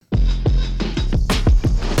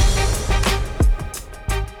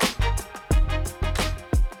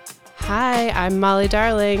Hi, I'm Molly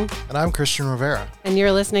Darling. And I'm Christian Rivera. And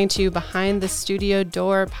you're listening to Behind the Studio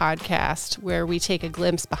Door podcast, where we take a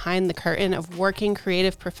glimpse behind the curtain of working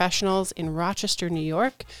creative professionals in Rochester, New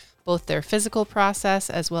York, both their physical process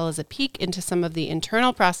as well as a peek into some of the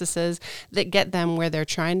internal processes that get them where they're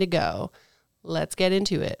trying to go. Let's get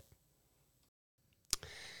into it.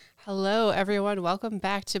 Hello, everyone. Welcome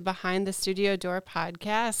back to Behind the Studio Door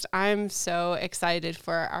podcast. I'm so excited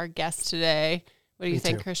for our guest today. What do you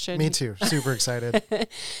think, Christian? Me too. Super excited.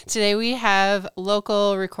 Today we have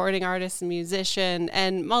local recording artist, musician,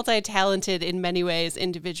 and multi-talented in many ways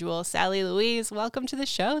individual, Sally Louise. Welcome to the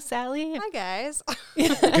show, Sally. Hi, guys.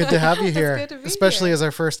 Good to have you here, good to be especially here. as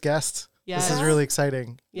our first guest. Yes. This is really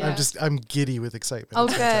exciting. Yeah. I'm giddy with excitement. Oh,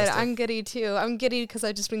 It's good. fantastic. I'm giddy, too. I'm giddy because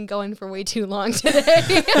I've just been going for way too long today.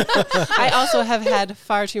 I also have had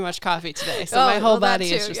far too much coffee today, so my whole that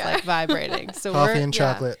body is too, just yeah. like vibrating. So Coffee we're and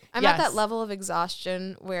chocolate. I'm Yes. at that level of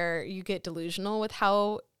exhaustion where you get delusional with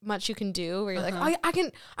how much you can do, where you're like,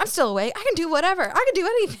 I'm still awake. I can do whatever. I can do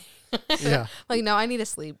anything. Yeah. Like, no, I need to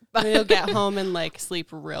sleep. you'll get home and like sleep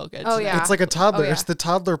real good. Oh, today. yeah. It's like a toddler. Oh, yeah. It's the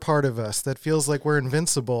toddler part of us that feels like we're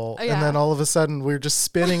invincible. Oh, yeah. And then all of a sudden we're just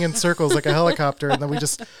spinning in circles like a helicopter. And then we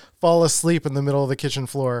just fall asleep in the middle of the kitchen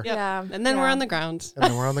floor. Yep. Yeah. And then we're Yeah. on the ground. And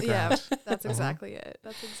then we're on the Yeah, ground. that's exactly it.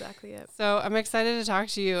 That's exactly it. So I'm excited to talk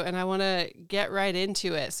to you, and I want to get right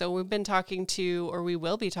into it. So we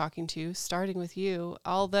will be talking to, starting with you,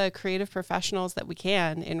 all the creative professionals that we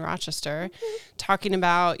can in Rochester, talking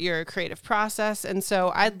about your creative process. And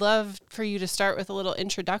so I'd love for you to start with a little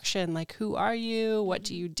introduction, like who are you? What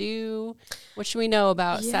do you do? What should we know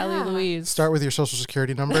about Sally Yeah. Louise? Start with your social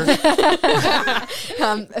security number.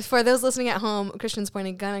 For those listening at home, Christian's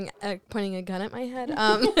pointing a gun at my head.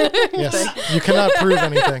 Yes. You cannot prove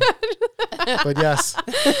anything. But yes.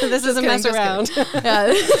 This is a mess kidding, around.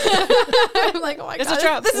 Yeah. I'm like, oh my It's God, a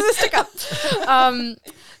trap. this is a stick up.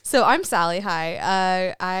 So I'm Sally.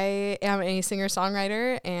 Hi. I am a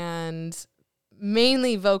singer-songwriter and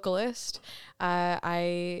mainly vocalist.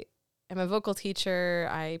 I am a vocal teacher.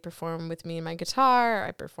 I perform with me and my guitar.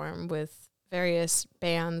 I perform with various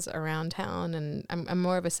bands around town, and I'm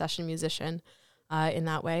more of a session musician in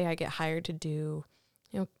that way. I get hired to do,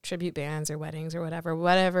 tribute bands or weddings or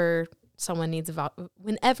whatever someone needs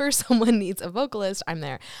whenever someone needs a vocalist, I'm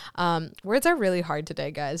there. Words are really hard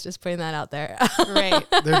today, guys. Just putting that out there. Great.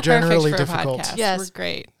 They're generally Perfect for a difficult. podcast. Yes. We're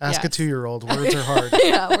great. Ask a Yes. 2-year-old. Words are hard.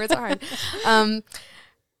 Yeah, words are hard.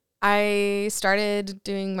 I started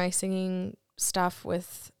doing my singing stuff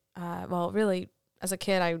with, really, as a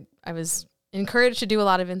kid, I was encouraged to do a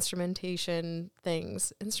lot of instrumentation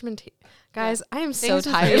things. Guys, I am so Things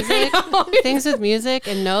with tired. music. Things with music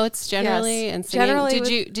and notes generally, Yes. and singing.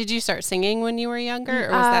 Generally Did you start singing when you were younger,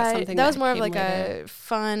 or was that something that was more of came like later? a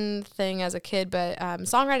fun thing as a kid? But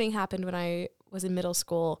songwriting happened when I was in middle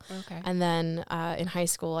school, Okay. and then in high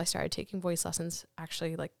school I started taking voice lessons,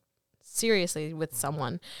 actually, like seriously with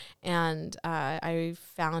someone, and I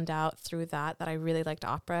found out through that I really liked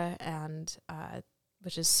opera, and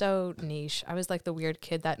which is so niche. I was like the weird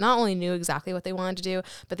kid that not only knew exactly what they wanted to do,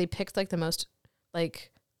 but they picked like the most like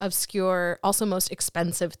obscure, also most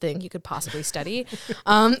expensive thing you could possibly study.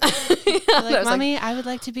 Like, Mommy, I would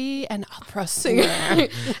like to be an opera singer.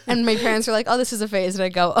 And my parents were like, "Oh, this is a phase," and I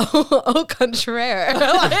go, "Oh, contraire."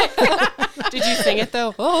 Did you sing it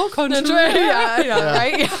though? Oh, contraire. Yeah,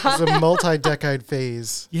 right. It's a multi-decade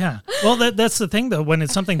phase. Yeah. Well, that's the thing, though, when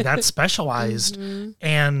it's something that specialized,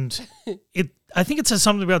 and I think it says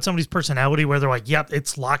something about somebody's personality where they're like, yep,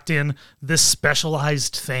 it's locked in. This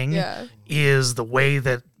specialized thing Yeah. is the way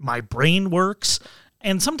that my brain works.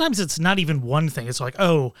 And sometimes it's not even one thing. It's like,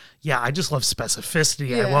 oh, yeah, I just love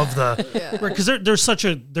specificity. I love the, because there's such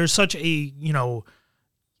a,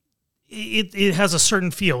 it has a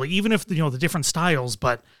certain feel, even if, the different styles,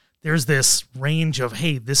 but there's this range of,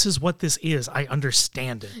 hey, this is what this is. I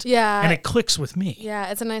understand it. Yeah. And it clicks with me. Yeah,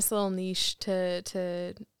 it's a nice little niche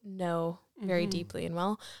to know very deeply and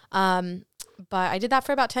well. But I did that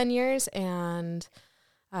for about 10 years, and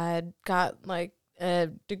I got like a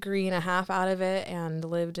degree and a half out of it, and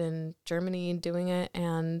lived in Germany doing it,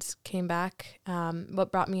 and came back.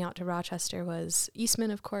 What brought me out to Rochester was Eastman,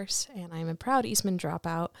 of course, and I'm a proud Eastman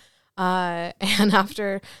dropout. And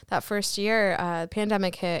after that first year, the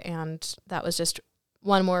pandemic hit, and that was just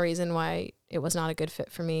one more reason why it was not a good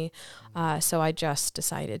fit for me. So I just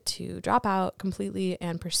decided to drop out completely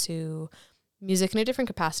and pursue music in a different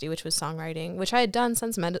capacity, which was songwriting, which I had done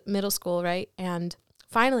since middle school, right? And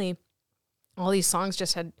finally, all these songs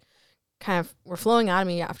just had were flowing out of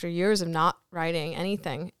me after years of not writing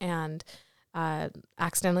anything. And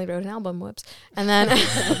accidentally wrote an album. Whoops. And then,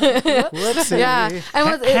 Whoopsie. yeah.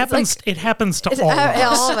 And It happens to all of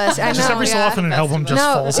us. all of us. I know. Just every so often an album just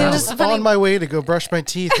No, falls it out. was I was funny. on my way to go brush my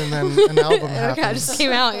teeth, and then an album happens. Okay, it just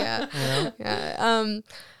came out. Yeah. Yeah. Yeah.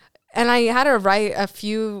 And I had to write a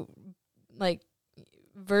few like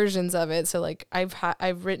versions of it. So like I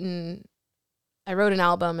wrote an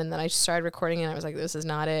album, and then I started recording it, and I was like, this is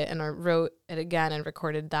not it. And I wrote it again and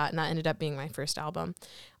recorded that, and that ended up being my first album.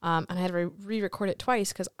 And I had to re-record it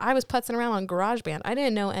twice because I was putzing around on GarageBand. I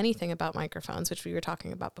didn't know anything about microphones, which we were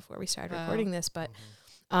talking about before we started recording this. But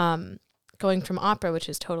going from opera, which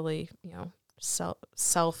is totally,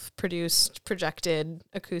 self-produced, projected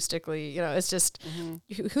acoustically, it's just,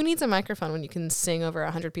 who needs a microphone when you can sing over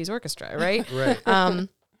 100-piece orchestra, right? Right.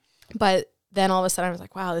 But then all of a sudden I was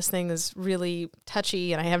like, wow, this thing is really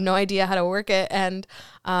touchy and I have no idea how to work it. And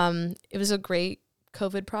it was a great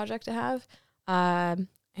COVID project to have. And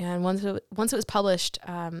once it was published,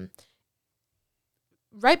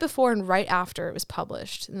 right before and right after it was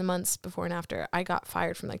published, in the months before and after, I got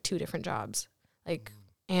fired from like 2 different jobs.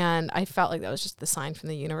 And I felt like that was just the sign from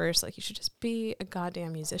the universe. Like, you should just be a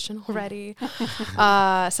goddamn musician already.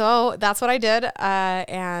 So that's what I did.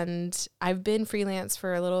 And I've been freelance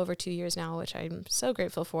for a little over 2 years now, which I'm so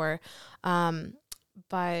grateful for.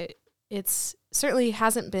 But it's certainly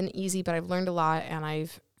hasn't been easy, but I've learned a lot, and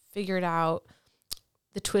I've figured out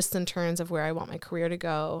the twists and turns of where I want my career to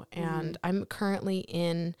go. And I'm currently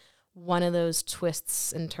in one of those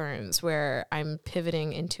twists and turns where I'm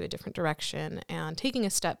pivoting into a different direction and taking a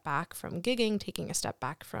step back from gigging, taking a step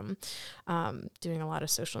back from doing a lot of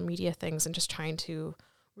social media things, and just trying to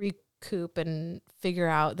recoup and figure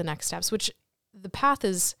out the next steps, which the path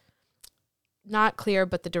is not clear,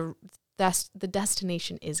 but the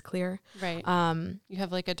destination is clear. Right. You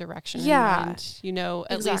have like a direction. Yeah. In mind,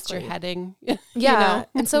 at least you're heading. Yeah.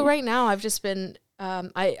 And so right now I've just been,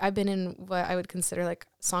 I've been in what I would consider like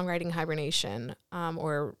songwriting hibernation,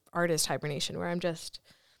 or artist hibernation, where I'm just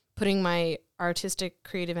putting my artistic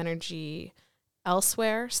creative energy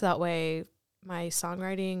elsewhere. So that way my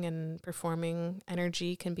songwriting and performing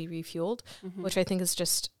energy can be refueled, which I think is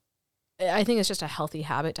just a healthy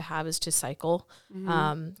habit to have, is to cycle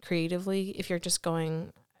creatively. If you're just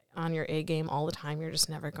going on your A game all the time, you're just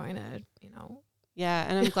never going to, Yeah,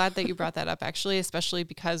 and I'm glad that you brought that up, actually, especially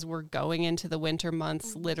because we're going into the winter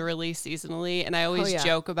months, literally seasonally. And I always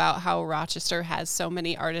joke about how Rochester has so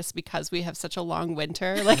many artists because we have such a long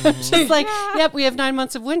winter. Like, I'm just like, yep, we have 9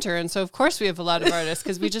 months of winter. And so, of course, we have a lot of artists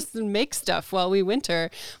because we just make stuff while we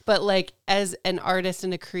winter. But like, as an artist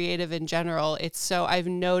and a creative in general, I've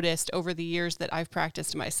noticed over the years that I've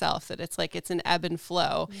practiced myself that it's like, it's an ebb and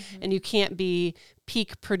flow, and you can't be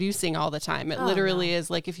peak producing all the time. It literally is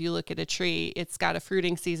like, if you look at a tree, it's got a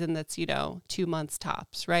fruiting season that's 2 months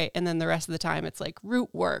tops, right? And then the rest of the time it's like root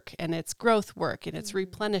work, and it's growth work, and it's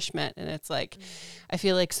replenishment. And it's like, I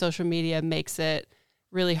feel like social media makes it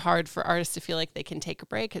really hard for artists to feel like they can take a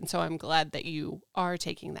break. And so I'm glad that you are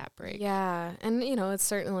taking that break. Yeah. And it's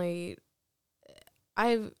certainly,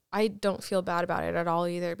 I don't feel bad about it at all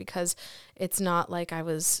either, because it's not like I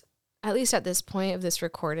was, at least at this point of this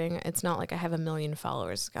recording, it's not like I have 1 million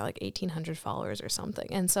followers. It's got like 1,800 followers or something.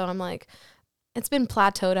 And so I'm like, it's been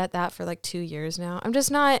plateaued at that for like 2 years now. I'm just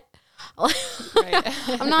not,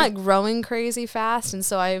 I'm not growing crazy fast. And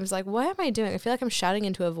so I was like, what am I doing? I feel like I'm shouting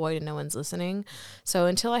into a void and no one's listening. So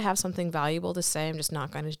until I have something valuable to say, I'm just not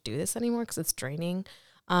going to do this anymore because it's draining.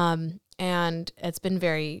 And it's been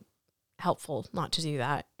very helpful not to do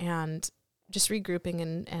that, and just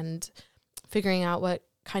regrouping and figuring out what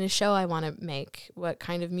kind of show I want to make, what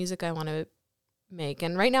kind of music I want to make.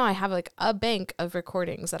 And right now I have like a bank of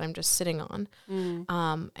recordings that I'm just sitting on.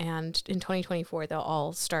 And in 2024, they'll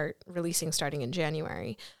all start releasing starting in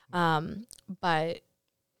January. But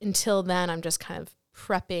until then, I'm just kind of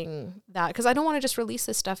prepping that, because I don't want to just release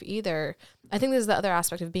this stuff either. I think this is the other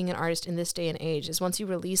aspect of being an artist in this day and age, is once you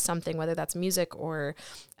release something, whether that's music or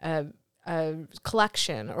a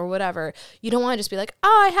collection or whatever, you don't want to just be like,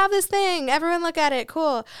 oh, I have this thing, everyone look at it,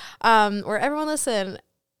 cool, or everyone listen.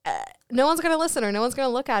 No one's going to listen, or no one's going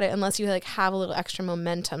to look at it unless you like have a little extra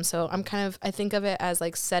momentum. So I think of it as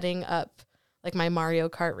like setting up like my Mario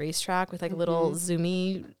Kart racetrack with like little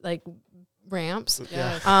zoomy like ramps.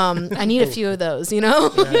 Yeah. I need a few of those, Yeah.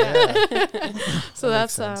 So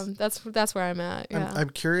That that's where I'm at. Yeah.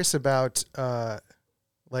 I'm curious about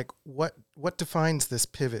like what defines this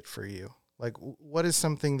pivot for you? Like, what is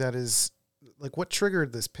something that is like what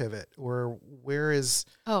triggered this pivot, or where is?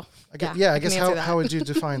 Oh, I guess answer that. how would you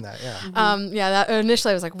define that? Yeah. That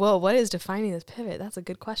initially I was like, whoa, what is defining this pivot? That's a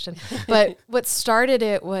good question. But what started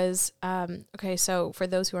it was, okay, so for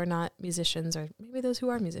those who are not musicians, or maybe those who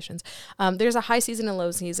are musicians, there's a high season and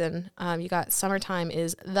low season. You got summertime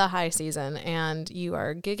is the high season, and you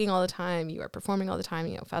are gigging all the time, you are performing all the time,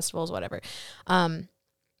 you know, festivals, whatever. And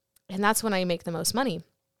that's when I make the most money.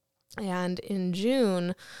 And in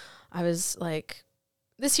June, I was like,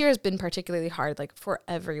 this year has been particularly hard, like for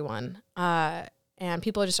everyone. And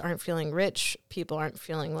people just aren't feeling rich. People aren't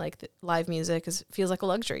feeling like the live music feels like a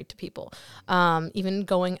luxury to people. Even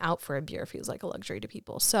going out for a beer feels like a luxury to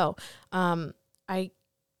people. So I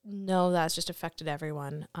know that's just affected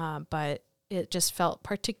everyone. But it just felt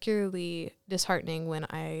particularly disheartening when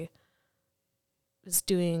I was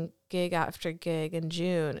doing gig after gig in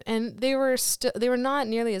June, and they were not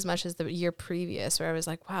nearly as much as the year previous, where I was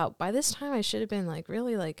like, wow, by this time I should have been like,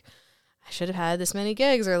 really, like I should have had this many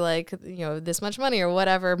gigs, or like, you know, this much money, or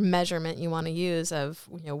whatever measurement you want to use of,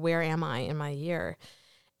 you know, where am I in my year.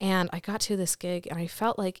 And I got to this gig and I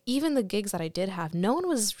felt like even the gigs that I did have, no one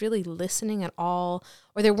was really listening at all,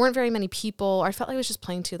 or there weren't very many people. I felt like I was just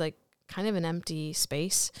playing to like kind of an empty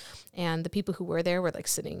space, and the people who were there were like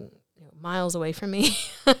sitting miles away from me.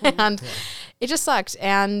 And it just sucked.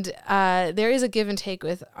 And there is a give and take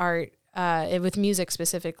with art, with music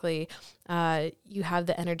specifically. You have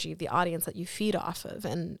the energy of the audience that you feed off of,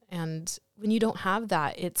 and when you don't have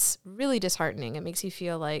that, it's really disheartening. It makes you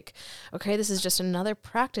feel like, okay, this is just another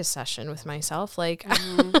practice session with myself. Like,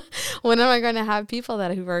 when am I going to have people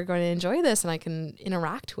who are going to enjoy this and I can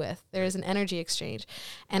interact with? There is an energy exchange.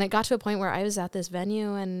 And it got to a point where I was at this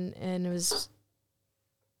venue and it was,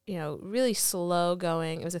 you know, really slow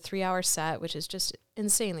going. It was a 3-hour set, which is just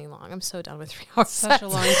insanely long. I'm so done with 3 hours. Such a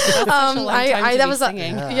long time to be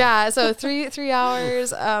singing. So three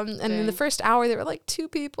hours. And in the first hour, there were like 2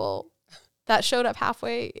 people that showed up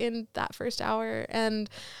halfway in that first hour. And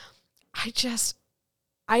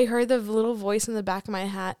I heard the little voice in the back of my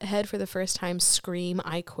head for the first time scream,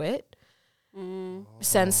 "I quit,"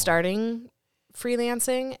 since starting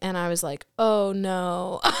freelancing. And I was like, oh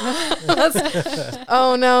no.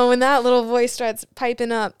 Oh no, when that little voice starts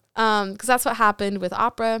piping up, because that's what happened with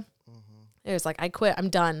opera. It was like, I quit, I'm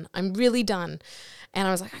done, I'm really done. And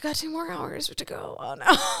I was like, I got 2 more hours to go. Oh no.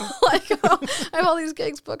 Like, I have all these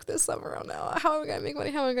gigs booked this summer. Oh no, how am I gonna make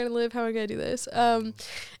money? How am I gonna live? How am I gonna do this?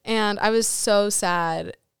 And I was so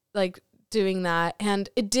sad, like, doing that. And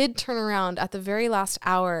it did turn around at the very last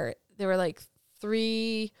hour. There were like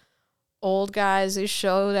 3 old guys who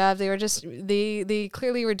showed up. They were just, they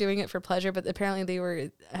clearly were doing it for pleasure, but apparently they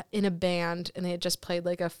were in a band and they had just played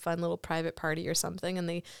like a fun little private party or something. And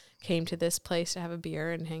they came to this place to have a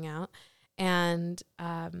beer and hang out. And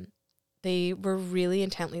they were really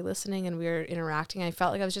intently listening, and we were interacting. I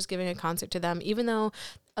felt like I was just giving a concert to them, even though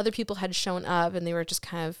other people had shown up and they were just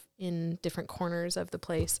kind of in different corners of the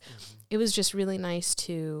place. It was just really nice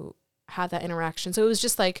to have that interaction. So it was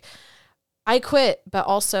just like, I quit, but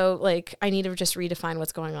also like I need to just redefine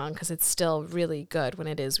what's going on, because it's still really good when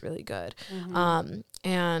it is really good.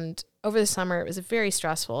 And over the summer, it was very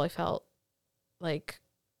stressful. I felt like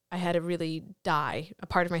I had to really die. A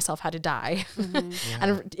part of myself had to die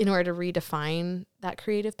and in order to redefine that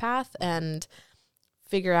creative path and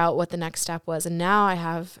figure out what the next step was. And now I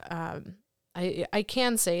have, I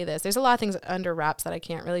can say this. There's a lot of things under wraps that I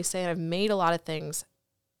can't really say. And I've made a lot of things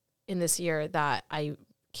in this year that I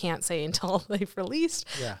can't say until they've released,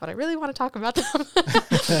 but I really want to talk about them.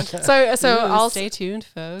 so I'll stay tuned,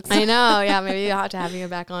 folks. I know. Yeah. Maybe you'll have to have me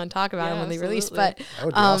back on and talk about them when they release, but that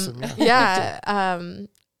would be awesome.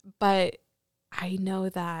 But I know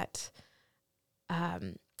that, oh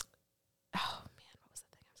man, what was the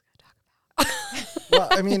thing I was going to talk about?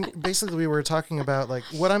 Well, I mean, basically we were talking about, like,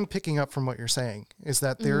 what I'm picking up from what you're saying is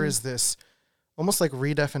that there is this almost like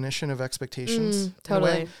redefinition of expectations.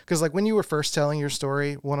 Totally. Because like when you were first telling your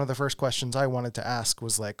story, one of the first questions I wanted to ask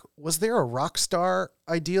was like, was there a rock star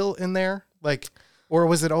ideal in there? Like, or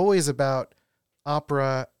was it always about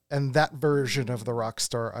opera and that version of the rock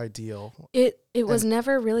star ideal? It was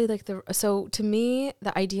never really like so to me,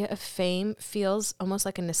 the idea of fame feels almost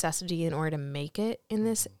like a necessity in order to make it in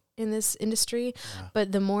this industry.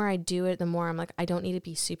 But the more I do it, the more I'm like, I don't need to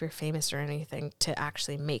be super famous or anything to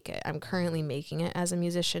actually make it. I'm currently making it as a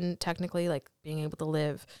musician, technically, like being able to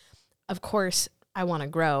live. Of course, I want to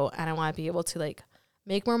grow and I want to be able to like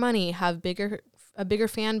make more money, have a bigger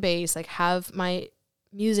fan base, like have my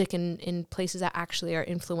music in places that actually are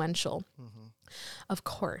influential. Of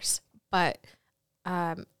course. But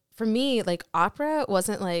for me, like opera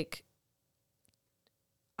wasn't like,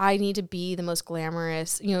 I need to be the most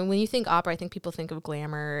glamorous. You know, when you think opera, I think people think of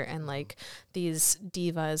glamour and like these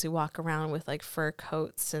divas who walk around with like fur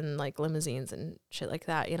coats and like limousines and shit like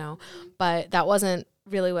that, you know. But that wasn't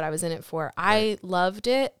really what I was in it for. I loved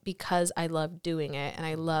it because I loved doing it, and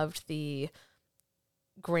I loved the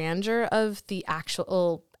grandeur of the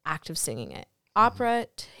actual act of singing it. Opera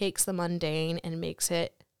takes the mundane and makes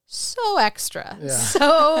it so extra,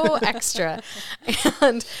 so extra.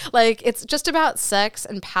 And like, it's just about sex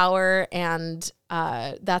and power, and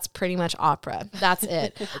that's pretty much opera. That's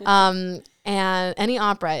it. And any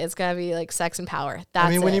opera is gonna be like sex and power. That's I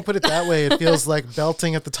mean, when you put it that way, it feels like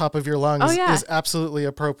belting at the top of your lungs is absolutely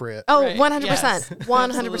appropriate. Oh, right. 100%. Yes.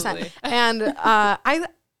 100%. And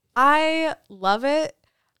I love it.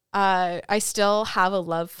 I still have a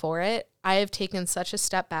love for it. I have taken such a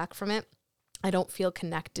step back from it. I don't feel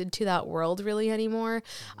connected to that world really anymore.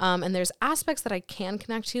 And there's aspects that I can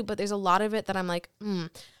connect to, but there's a lot of it that I'm like,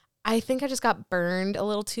 I think I just got burned a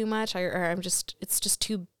little too much. It's just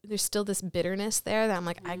too, there's still this bitterness there that I'm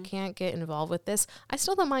like, I can't get involved with this. I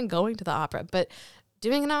still don't mind going to the opera, but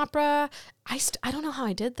doing an opera, I don't know how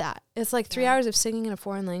I did that. It's like 3 hours of singing in a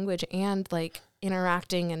foreign language and like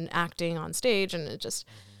interacting and acting on stage. And it just,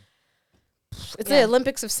 it's the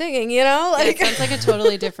Olympics of singing, you know? Like, it sounds like a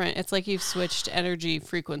totally different, it's like you've switched energy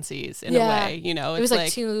frequencies in a way, you know? It's it was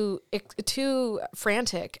like too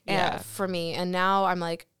frantic for me. And now I'm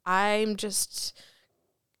like, I'm just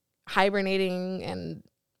hibernating, and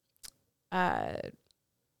I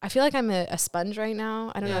feel like I'm a sponge right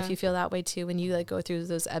now. I don't know if you feel that way too when you like go through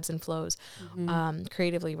those ebbs and flows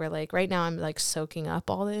creatively, where like right now I'm like soaking up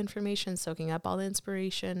all the information, soaking up all the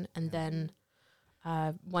inspiration, and then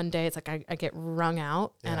one day it's like I get wrung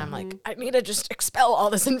out and I'm like, I need to just expel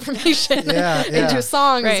all this information into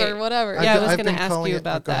songs or whatever. I was going to ask you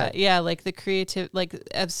about that. Yeah, like the creative, like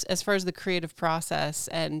as far as the creative process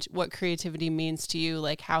and what creativity means to you,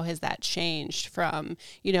 like how has that changed from,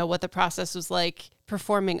 you know, what the process was like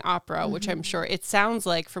performing opera, which I'm sure it sounds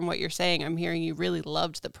like from what you're saying, I'm hearing you really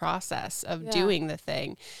loved the process of doing the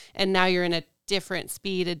thing. And now you're in a different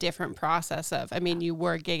speed, a different process of, I mean, you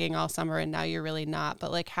were gigging all summer and now you're really not, but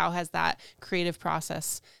like, how has that creative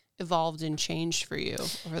process evolved and changed for you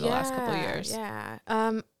over the last couple of years?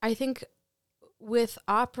 I think with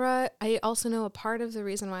opera, I also know a part of the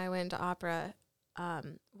reason why I went into opera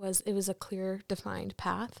was it was a clear defined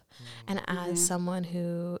path. And as someone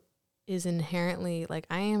who is inherently like,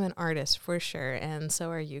 I am an artist for sure. And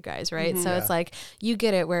so are you guys. Right. So it's like, you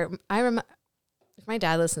get it, where I remember, if my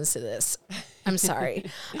dad listens to this, I'm sorry.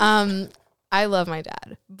 I love my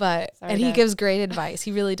dad, and he gives great advice.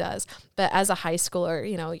 He really does. But as a high schooler,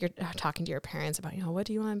 you know, you're talking to your parents about, you know, what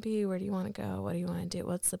do you want to be? Where do you want to go? What do you want to do?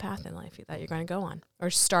 What's the path in life that you're going to go on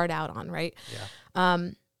or start out on? Right. Yeah.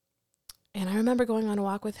 And I remember going on a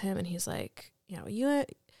walk with him, and he's like, you know,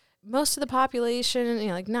 most of the population, you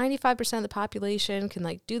know, like 95% of the population can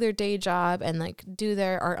like do their day job and like do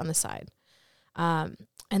their art on the side.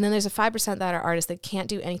 And then there's a 5% that are artists that can't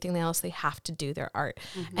do anything else. They have to do their art.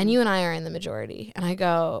 And you and I are in the majority. And I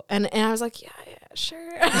go, and I was like, yeah,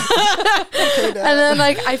 sure. And then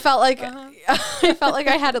like, I felt like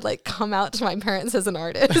I had to like come out to my parents as an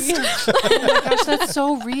artist. Oh my gosh, that's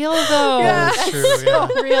so real though. That's true, so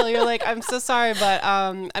real. You're like, I'm so sorry, but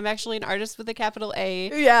I'm actually an artist with a capital A,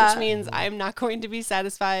 which means I'm not going to be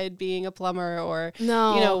satisfied being a plumber or, you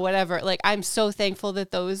know, whatever. Like, I'm so thankful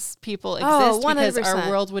that those people exist because our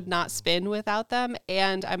world would not spin without them.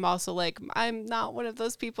 And I'm also like, I'm not one of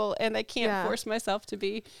those people, and I can't force myself to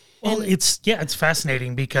be. Well, it's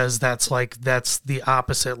fascinating because that's the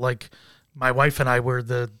opposite. Like, my wife and I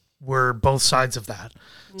were both sides of that.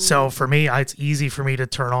 So for me, it's easy for me to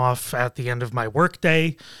turn off at the end of my work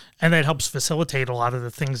day, and that helps facilitate a lot of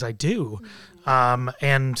the things I do.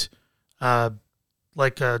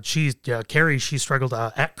 Carrie, she struggled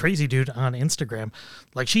at Crazy Dude on Instagram.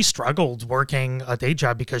 Like, she struggled working a day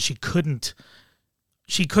job because she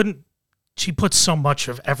puts so much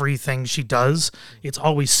of everything she does. It's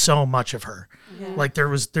always so much of her. Yeah. Like,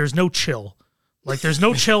 there's no chill. Like, there's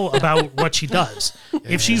no chill about what she does.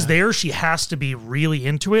 If she's there, she has to be really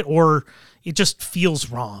into it, or it just feels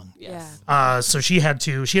wrong. Yes. So she had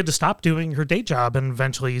to stop doing her day job, and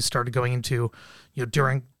eventually started going into, you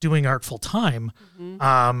know, doing art full time.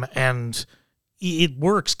 And it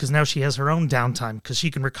works because now she has her own downtime because she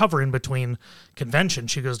can recover in between conventions.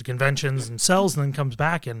 She goes to conventions and sells, and then comes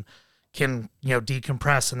back and can, you know,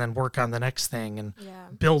 decompress and then work on the next thing and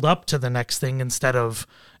build up to the next thing instead of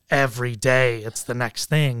every day it's the next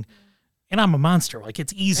thing. And I'm a monster. Like,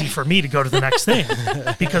 it's easy for me to go to the next thing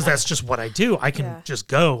because that's just what I do. I can just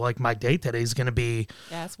go, like, my day today is going to be,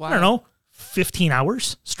 I don't know, 15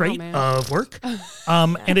 hours straight of work.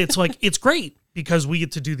 And it's like, it's great because we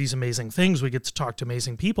get to do these amazing things. We get to talk to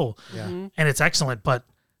amazing people and it's excellent, but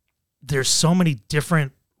there's so many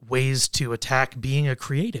different ways to attack being a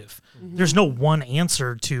creative. There's no one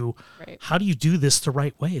answer to how do you do this the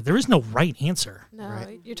right way? There is no right answer. No,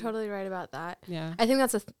 you're totally right about that. Yeah. I think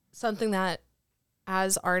that's something that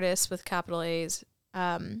as artists with capital A's,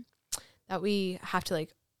 that we have to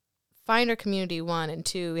like find our community, 1, and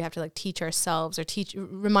 2, we have to like teach ourselves or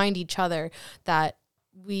remind each other that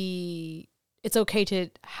it's okay to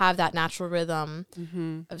have that natural rhythm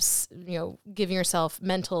of, giving yourself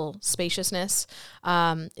mental spaciousness.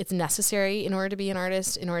 It's necessary in order to be an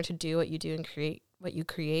artist, in order to do what you do and create what you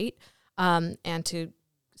create, and to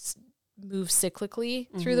move cyclically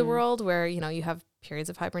through the world where, you have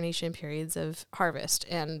periods of hibernation, periods of harvest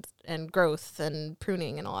and growth and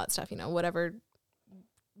pruning and all that stuff, whatever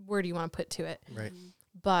word you want to put to it. Right.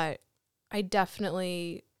 But I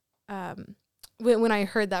definitely, when I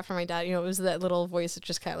heard that from my dad, it was that little voice that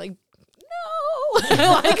just kind of like,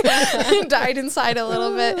 no, like died inside a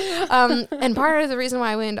little bit. And part of the reason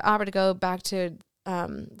why I went into opera, to go back to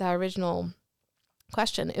the original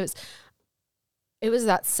question, it was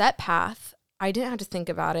that set path. I didn't have to think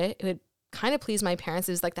about it. It would kind of please my parents.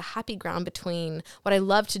 It was like the happy ground between what I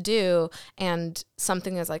love to do and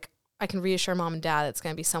something that's like, I can reassure mom and dad it's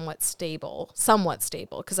going to be somewhat stable.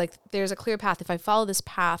 Because like there's a clear path. If I follow this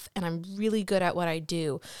path and I'm really good at what I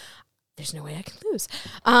do, there's no way I can lose.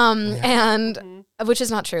 And which is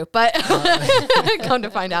not true, but come to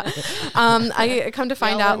find out. I come to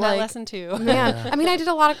find out like lesson too. Man, I mean, I did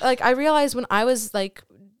a lot of I realized when I was like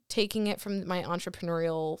taking it from my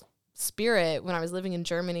entrepreneurial spirit, when I was living in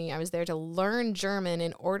Germany, I was there to learn German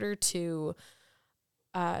in order to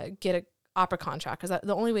get a opera contract, because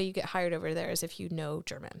the only way you get hired over there is if you know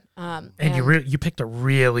German. And you picked a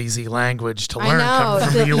real easy language to learn coming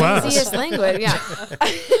from the US. Easiest language, yeah.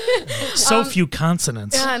 So few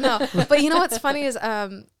consonants. Yeah, no. But you know what's funny is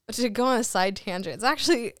to go on a side tangent, it's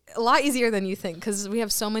actually a lot easier than you think, because we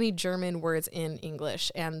have so many German words in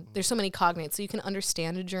English and there's so many cognates, so you can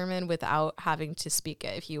understand a German without having to speak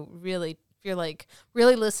it. If you're like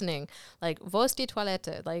really listening, like wo ist die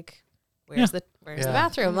Toilette? Like where's the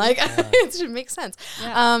bathroom? Like it should make sense.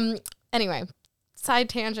 Yeah. Anyway, side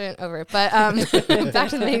tangent over. But back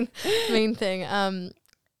to the main thing.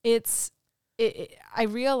 I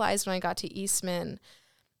realized when I got to Eastman,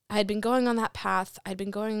 I had been going on that path. I'd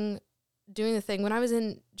been doing the thing. When I was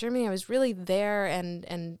in Germany, I was really there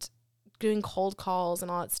and doing cold calls and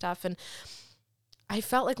all that stuff. And I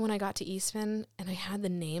felt like when I got to Eastman and I had the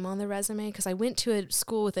name on the resume, because I went to a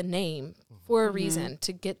school with a name for a reason,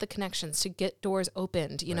 to get the connections, to get doors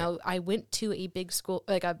opened. You know, I went to a big school,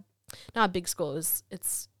 not a big school.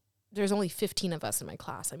 There's only 15 of us in my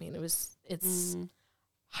class. I mean, it's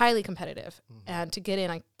highly competitive, and to get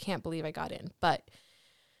in, I can't believe I got in. But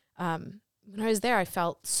when I was there, I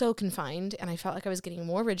felt so confined, and I felt like I was getting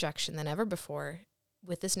more rejection than ever before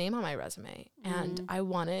with this name on my resume. And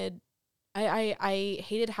I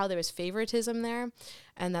hated how there was favoritism there,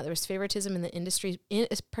 and that there was favoritism in the industry,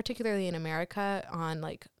 particularly in America, on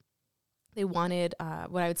like they wanted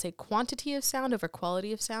what I would say quantity of sound over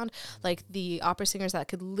quality of sound, like the opera singers that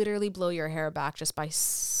could literally blow your hair back just by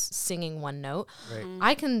singing one note. Right.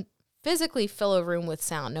 I can physically fill a room with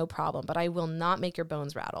sound, no problem, but I will not make your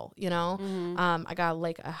bones rattle, you know? I got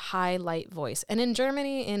like a high, light voice. And in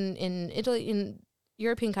Germany, in Italy, in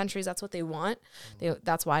European countries, that's what they want.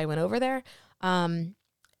 That's why I went over there. And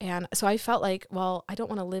so I felt like, well, I don't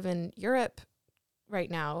want to live in Europe right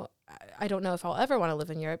now. I don't know if I'll ever want to live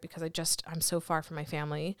in Europe, because I'm so far from my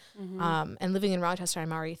family. And living in Rochester,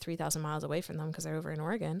 I'm already 3,000 miles away from them because they're over in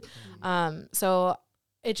Oregon. So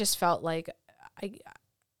it just felt like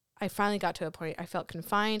I finally got to a point. I felt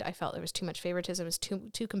confined. I felt there was too much favoritism. It was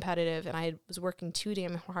too competitive, and I was working too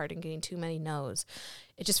damn hard and getting too many no's.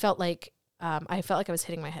 It just felt like I was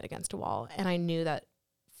hitting my head against a wall, and I knew that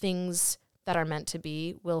things that are meant to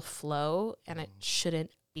be will flow, and it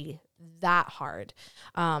shouldn't be that hard.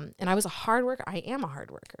 And I was a hard worker. I am a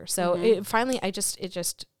hard worker. So it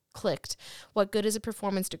just clicked. What good is a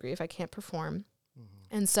performance degree if I can't perform?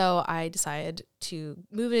 And so I decided to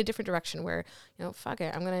move in a different direction where, fuck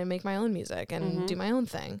it, I'm going to make my own music and do my own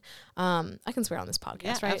thing. I can swear on this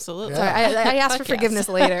podcast, right? Absolutely. Sorry, I asked for forgiveness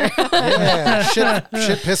later. Yeah,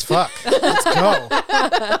 shit, piss, fuck. Let's go.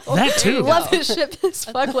 That too. Love it, shit, piss,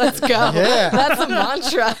 fuck, let's go. Yeah. That's a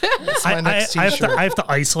mantra. That's my next t-shirt. I have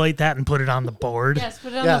to isolate that and put it on the board. Yes,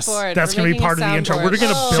 put it on the board. That's going to be part of the intro. We're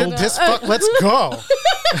going to build. Shit, piss, fuck, let's go.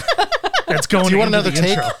 That's going. Do you want into another the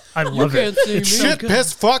take? Intro. I love it. Shit,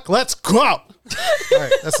 piss, fuck, let's go. All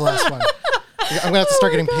right, that's the last one. I'm gonna have to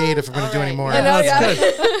start getting paid if I'm gonna do any more. I know, That's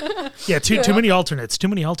good. Yeah, too many alternates. Too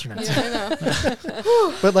many alternates. I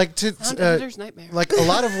know. But like Sound editor's nightmare. like a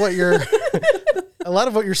lot of what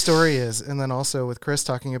your story is, and then also with Chris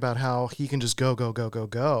talking about how he can just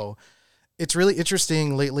go. It's really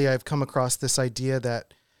interesting. Lately, I've come across this idea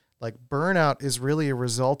that like burnout is really a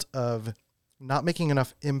result of not making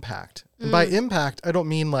enough impact. And by impact, I don't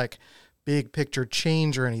mean like big picture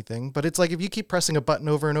change or anything, but it's like if you keep pressing a button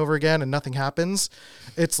over and over again and nothing happens,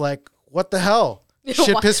 it's like, what the hell?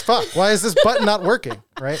 Shit, piss, fuck. Why is this button not working?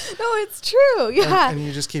 Right? No, it's true. Yeah. And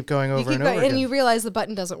you just keep going You over keep and over going, again. and you realize the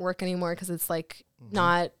button doesn't work anymore because it's like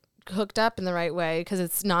not hooked up in the right way because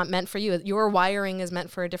it's not meant for you. Your wiring is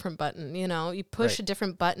meant for a different button. You know, you push a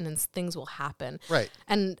different button and things will happen. Right.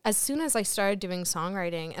 And as soon as I started doing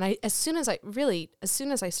songwriting, and as soon as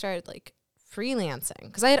I started like freelancing,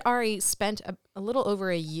 because I had already spent a little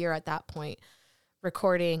over a year at that point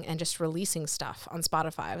recording and just releasing stuff on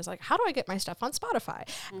Spotify. I was like, how do I get my stuff on Spotify?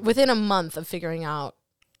 Within a month of figuring out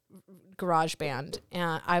GarageBand,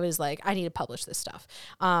 and I was like, I need to publish this stuff.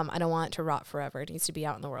 I don't want it to rot forever. It needs to be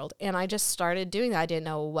out in the world. And I just started doing that. I didn't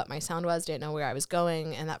know what my sound was, didn't know where I was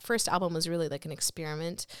going. And that first album was really like an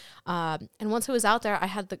experiment. And once it was out there, I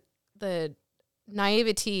had the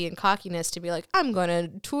naivety and cockiness to be like, I'm going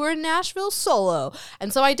to tour Nashville solo.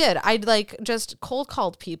 And so I did. I'd like just cold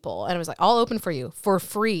called people and I was like, I'll open for you for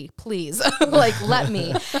free, please. Like, let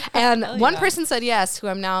me. And one person said yes, who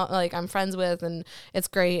I'm now like, I'm friends with, and it's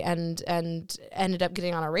great. And ended up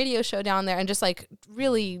getting on a radio show down there and just like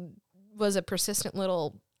really was a persistent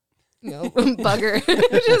little, you know, bugger,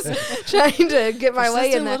 just trying to get my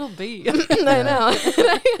way in that. Little bee. I know.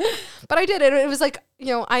 But I did it. It was like, you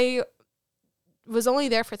know, I was only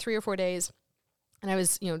there for 3 or 4 days, and I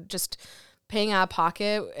was, you know, just paying out of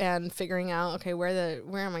pocket and figuring out, okay, where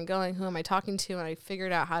am I going? Who am I talking to? And I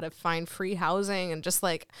figured out how to find free housing, and just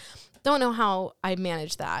like, don't know how I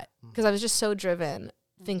managed that because I was just so driven,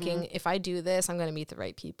 thinking if I do this, I'm going to meet the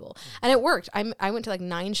right people. And it worked. I went to like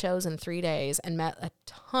 9 shows in 3 days and met a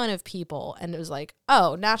ton of people. And it was like,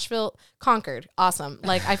 oh, Nashville conquered. Awesome.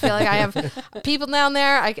 Like, I feel like I have people down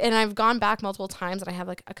there. And I've gone back multiple times, and I have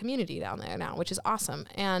like a community down there now, which is awesome.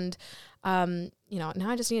 And, you know,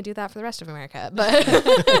 now I just need to do that for the rest of America. But,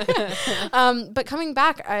 but coming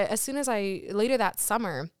back, later that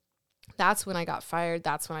summer, that's when I got fired.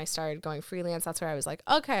 That's when I started going freelance. That's where I was like,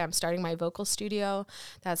 okay, I'm starting my vocal studio.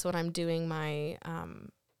 That's when I'm doing my,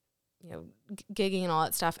 you know, gigging and all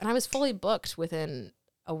that stuff. And I was fully booked within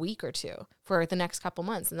a week or two for the next couple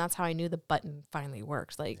months. And that's how I knew the button finally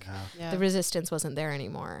worked. Like the resistance wasn't there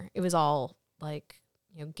anymore. It was all like,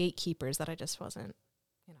 you know, gatekeepers that I just wasn't,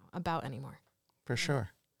 you know, about anymore. For sure.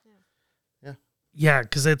 Yeah,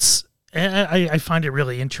 because I find it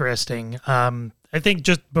really interesting. I think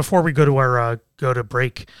just before we go to our go to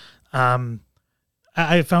break,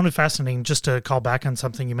 I found it fascinating just to call back on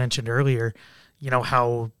something you mentioned earlier. You know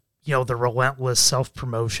how, you know, the relentless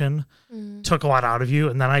self-promotion took a lot out of you,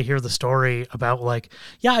 and then I hear the story about like,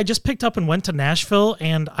 yeah, I just picked up and went to Nashville,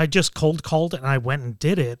 and I just cold called and I went and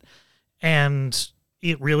did it, and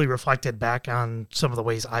it really reflected back on some of the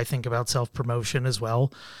ways I think about self-promotion as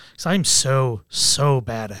well, because I'm so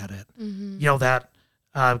bad at it. You know that.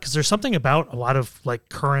 Because there's something about a lot of like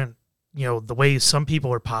current, you know, the way some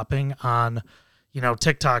people are popping on, you know,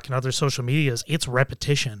 TikTok and other social medias, it's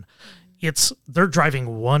repetition. They're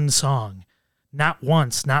driving one song, not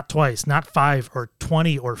once, not twice, not 5 or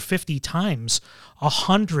 20 or 50 times,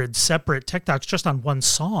 100 separate TikToks just on one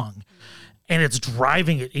song. And it's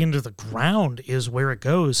driving it into the ground is where it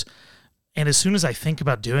goes. And as soon as I think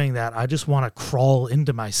about doing that, I just want to crawl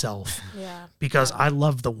into myself because I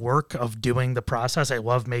love the work of doing the process. I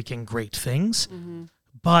love making great things.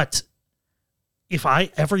 But if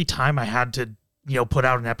every time I had to, you know, put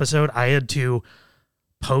out an episode, I had to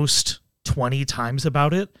post 20 times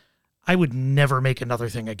about it, I would never make another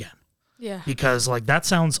thing again. Yeah. Because like that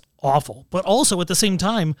sounds awful. But also at the same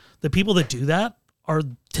time, the people that do that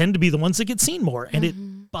tend to be the ones that get seen more. And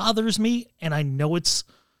it bothers me. And I know it's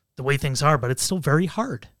the way things are, but it's still very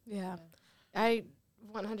hard. Yeah, I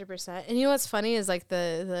 100%. And you know what's funny is like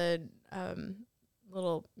the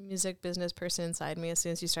little music business person inside me. As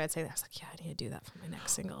soon as you started saying that, I was like, yeah, I need to do that for my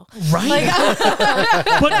next single. Right. Like,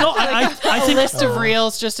 but no, I think a list of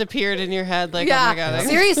reels just appeared in your head. Like, oh my God.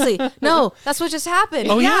 Seriously. No, that's what just happened.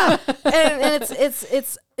 Oh yeah. And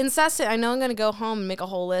it's incessant. I know I'm going to go home and make a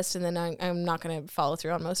whole list, and then I'm not going to follow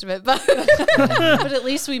through on most of it, but but at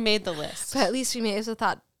least we made the list. But at least we made it. Was a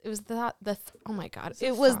thought. It was the thought. Oh my God!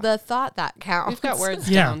 It was the thought that counts. We've got words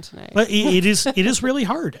down tonight. But it is really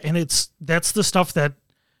hard, and that's the stuff that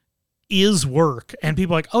is work, and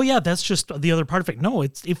people are like, oh yeah, that's just the other part of it. No,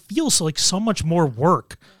 it feels like so much more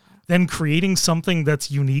work than creating something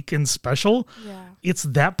that's unique and special. Yeah. It's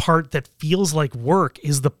that part that feels like work,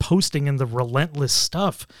 is the posting and the relentless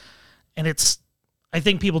stuff. And I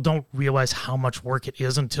think people don't realize how much work it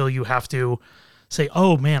is until you have to say,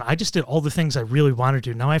 oh man, I just did all the things I really want to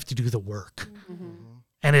do. Now I have to do the work.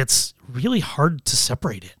 And it's really hard to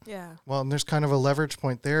separate it. Yeah. Well, and there's kind of a leverage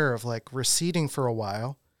point there of like receding for a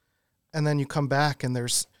while, and then you come back and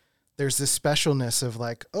there's this specialness of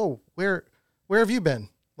like, oh, where have you been?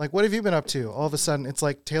 Like, what have you been up to? All of a sudden, it's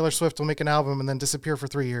like Taylor Swift will make an album and then disappear for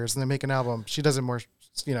 3 years and then make an album. She does it more,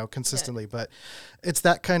 consistently, but it's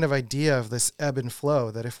that kind of idea of this ebb and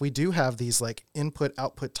flow that if we do have these like input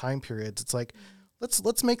output time periods, it's like,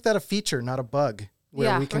 let's make that a feature, not a bug,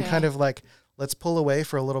 where we can kind of like, let's pull away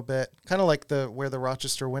for a little bit, kind of like where the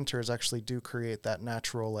Rochester winters actually do create that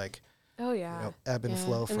natural like, ebb and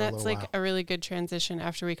flow for a little while. And that's like a really good transition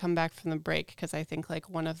after we come back from the break, because I think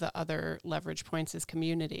like one of the other leverage points is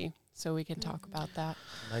community. So we can talk about that.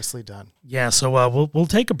 Nicely done. Yeah, so we'll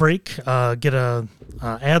take a break, get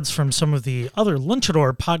ads from some of the other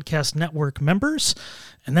Lunchador Podcast Network members,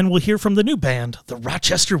 and then we'll hear from the new band, the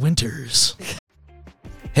Rochester Winters.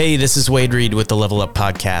 Hey, this is Wade Reed with the Level Up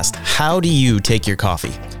Podcast. How do you take your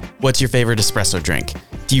coffee? What's your favorite espresso drink?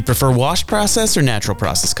 Do you prefer washed process or natural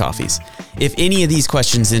process coffees? If any of these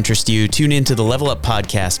questions interest you, tune into the Level Up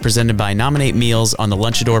Podcast presented by Nominate Meals on the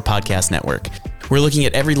Lunchador Podcast Network. We're looking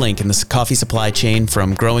at every link in the coffee supply chain,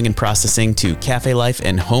 from growing and processing to cafe life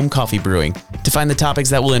and home coffee brewing, to find the topics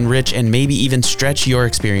that will enrich and maybe even stretch your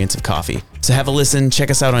experience of coffee. So have a listen,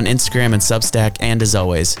 check us out on Instagram and Substack, and as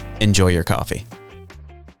always, enjoy your coffee.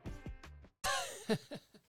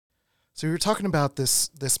 So we were talking about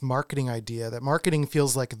this marketing idea, that marketing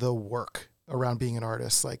feels like the work around being an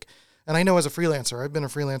artist. Like, and I know as a freelancer, I've been a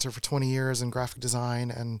freelancer for 20 years in graphic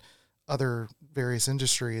design and other various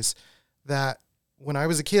industries, that when I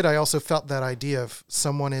was a kid, I also felt that idea of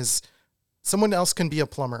someone else can be a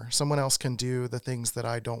plumber. Someone else can do the things that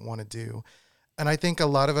I don't want to do. And I think a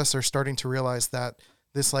lot of us are starting to realize that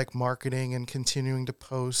this like marketing and continuing to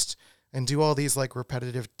post and do all these like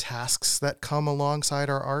repetitive tasks that come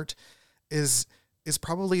alongside our art is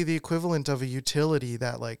probably the equivalent of a utility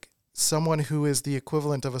that like someone who is the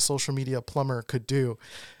equivalent of a social media plumber could do.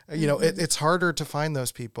 It's harder to find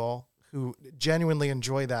those people who genuinely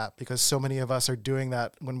enjoy that, because so many of us are doing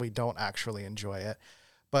that when we don't actually enjoy it.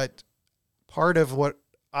 But part of what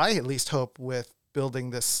I at least hope with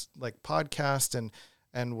building this like podcast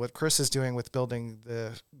and what Chris is doing with building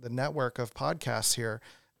the network of podcasts here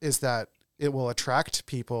is that it will attract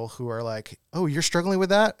people who are like, oh, you're struggling with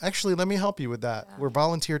that? Actually, let me help you with that. We're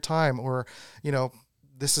volunteer time, or,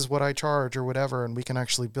 this is what I charge or whatever. And we can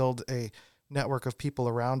actually build a network of people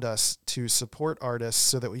around us to support artists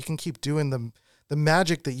so that we can keep doing the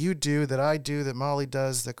magic that you do, that I do, that Molly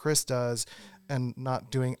does, that Chris does, and not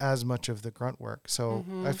doing as much of the grunt work. So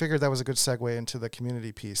I figured that was a good segue into the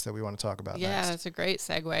community piece that we want to talk about next. Yeah, it's a great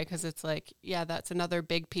segue, because it's like, that's another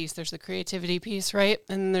big piece. There's the creativity piece, right?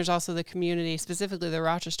 And then there's also the community, specifically the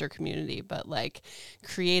Rochester community, but like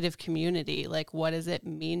creative community. Like, what does it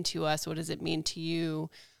mean to us? What does it mean to you?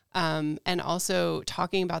 And also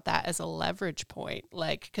talking about that as a leverage point,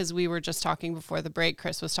 like, because we were just talking before the break,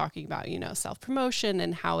 Chris was talking about, self-promotion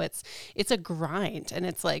and how it's a grind, and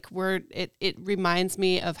it's like it reminds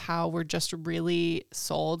me of how we're just really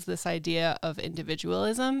sold this idea of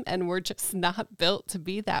individualism, and we're just not built to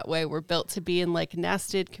be that way. We're built to be in like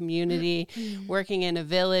nested community, working in a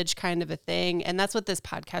village kind of a thing. And that's what this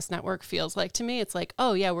podcast network feels like to me. It's like,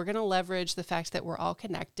 oh yeah, we're going to leverage the fact that we're all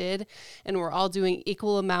connected and we're all doing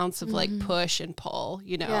equal amounts of like push and pull,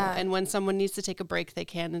 and when someone needs to take a break, they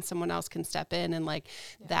can, and someone else can step in. And like,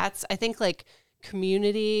 that's, I think like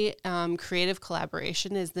community, creative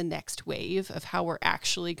collaboration is the next wave of how we're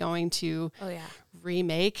actually going to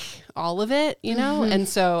remake all of it, And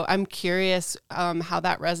so I'm curious, how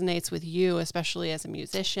that resonates with you, especially as a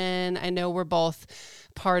musician. I know we're both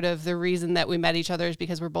part of the reason that we met each other is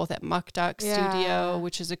because we're both at Muck Duck Studio,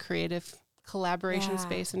 which is a creative collaboration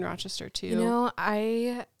space in Rochester too.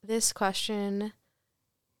 This question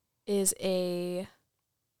is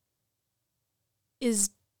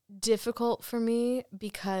difficult for me,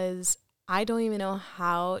 because I don't even know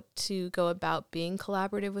how to go about being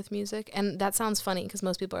collaborative with music. And that sounds funny, because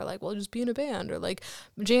most people are like, well, just be in a band or like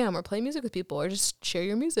jam or play music with people or just share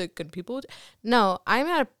your music and people. No, I'm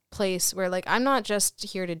at a place where like, I'm not just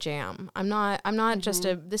here to jam. I'm not just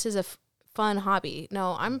this is a fun hobby.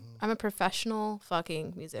 No, I'm a professional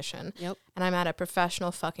fucking musician. Yep. And I'm at a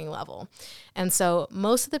professional fucking level. And so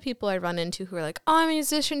most of the people I run into who are like, oh, I'm a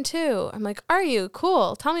musician too. I'm like, are you?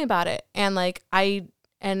 Cool. Tell me about it. And like,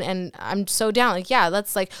 and I'm so down. Like, yeah,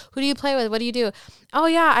 let's like, who do you play with? What do you do? Oh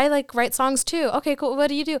yeah, I like write songs too. Okay, cool. What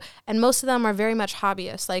do you do? And most of them are very much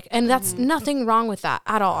hobbyists. Like, and that's nothing wrong with that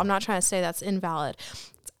at all. I'm not trying to say that's invalid.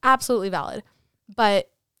 It's absolutely valid.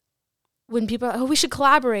 But when people are, oh, we should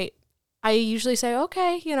collaborate, I usually say,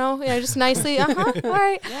 okay, just nicely, all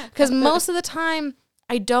right. Because most of the time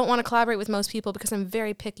I don't want to collaborate with most people because I'm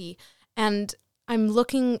very picky and I'm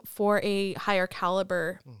looking for a higher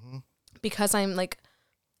caliber because I'm like,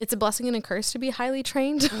 it's a blessing and a curse to be highly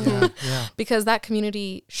trained because that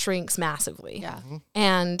community shrinks massively. Yeah.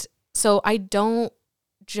 And so I don't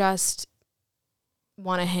just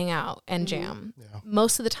want to hang out and jam. Yeah.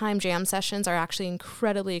 Most of the time jam sessions are actually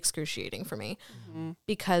incredibly excruciating for me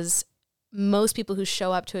because most people who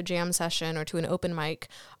show up to a jam session or to an open mic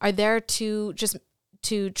are there to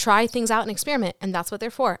try things out and experiment. And that's what they're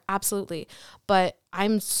for. Absolutely. But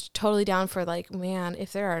I'm totally down for like, man,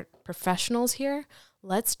 if there are professionals here,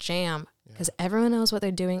 let's jam because everyone knows what they're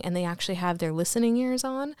doing and they actually have their listening ears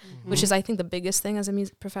on, which is, I think, the biggest thing as a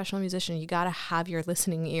professional musician. You got to have your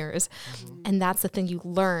listening ears. And that's the thing you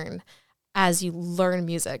learn as you learn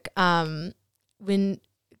music. When,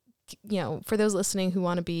 for those listening who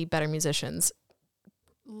want to be better musicians,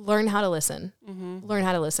 learn how to listen. Learn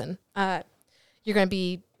how to listen. You're going to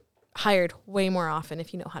be hired way more often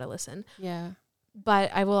if you know how to listen. Yeah. But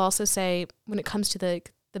I will also say when it comes to the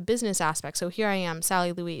business aspect. So here I am,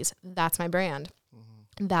 Sally Louise. That's my brand.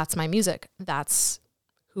 That's my music. That's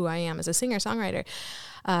who I am as a singer, songwriter.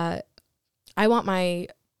 I want my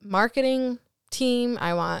marketing team.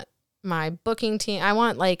 I want my booking team. I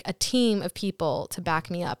want like a team of people to back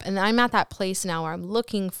me up. And I'm at that place now where I'm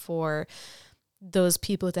looking for those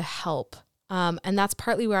people to help. And that's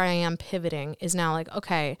partly where I am pivoting is now like,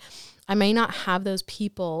 okay, I may not have those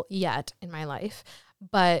people yet in my life,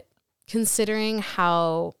 but considering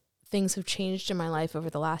how things have changed in my life over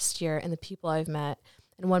the last year and the people I've met,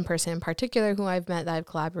 and one person in particular who I've met that I've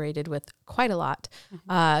collaborated with quite a lot,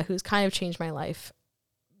 who's kind of changed my life,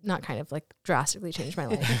 not kind of like drastically changed my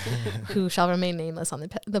life, who shall remain nameless on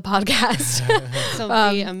the podcast. So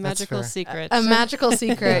be a magical secret. A magical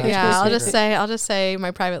secret. Yeah, I'll just say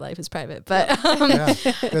my private life is private, but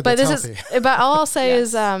Good, but that's this healthy. is, but all I'll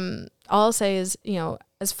say is,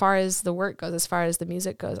 as far as the work goes, as far as the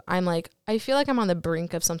music goes, I feel like I'm on the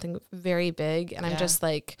brink of something very big and I'm just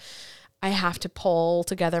like, I have to pull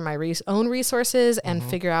together my own resources and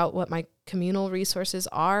figure out what my communal resources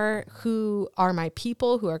are, who are my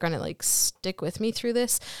people who are going to like stick with me through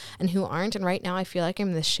this and who aren't. And right now I feel like I'm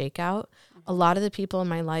in this shakeout. A lot of the people in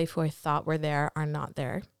my life who I thought were there are not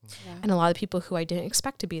there. Yeah. And a lot of people who I didn't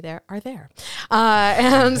expect to be there are there.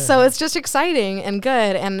 And so it's just exciting and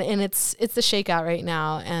good. And it's the shakeout right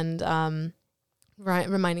now. And,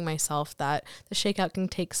 reminding myself that the shakeout can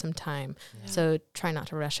take some time. So try not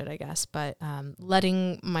to rush it, I guess, but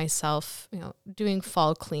letting myself, doing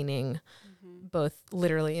fall cleaning, both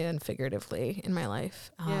literally and figuratively in my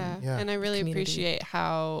life. And I really appreciate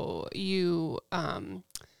how you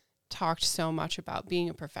talked so much about being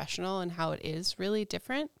a professional and how it is really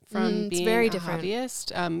different from being very a different.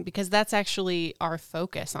 Hobbyist, because that's actually our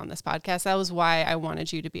focus on this podcast. That was why I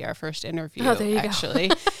wanted you to be our first interview, actually,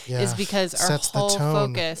 is because our whole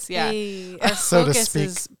focus, our focus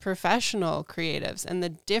is professional creatives. And the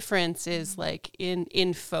difference is like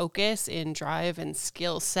in focus, in drive and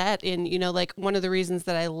skill set, in, like one of the reasons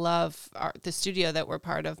that I love the studio that we're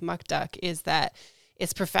part of, Muck Duck, is that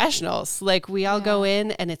it's professionals. Like we all go in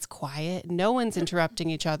and it's quiet. No one's interrupting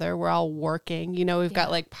each other. We're all working. We've got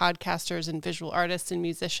like podcasters and visual artists and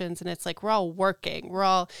musicians, and it's like we're all working.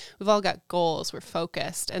 We've all got goals. We're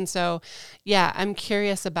focused. And so, I'm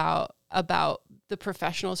curious about the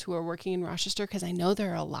professionals who are working in Rochester, because I know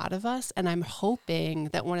there are a lot of us, and I'm hoping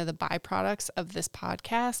that one of the byproducts of this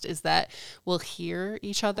podcast is that we'll hear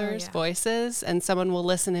each other's voices and someone will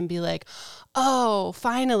listen and be like, oh,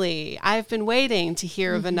 finally, I've been waiting to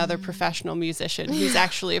hear of another professional musician who's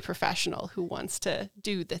actually a professional who wants to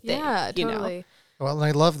do the thing. Yeah, totally. Well, and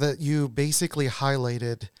I love that you basically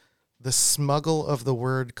highlighted the smuggle of the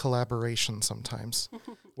word collaboration sometimes,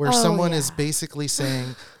 where someone is basically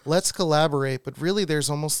saying, let's collaborate, but really there's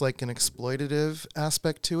almost like an exploitative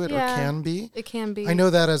aspect to it, or can be. It can be. I know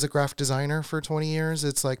that as a graphic designer for 20 years,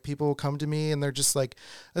 it's like people will come to me and they're just like,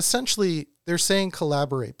 essentially they're saying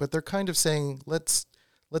collaborate, but they're kind of saying, let's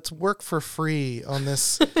work for free on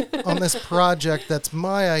this on this project that's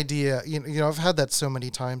my idea. I've had that so many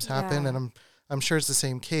times happen, and I'm sure it's the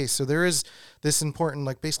same case. So there is this important,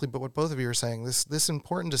 like basically, but what both of you are saying, this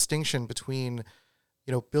important distinction between,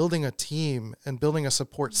 building a team and building a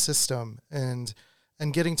support system and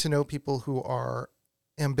getting to know people who are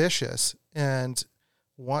ambitious and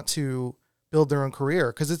want to build their own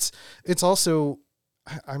career. Because it's also,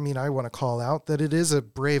 I want to call out that it is a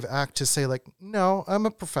brave act to say like, no, I'm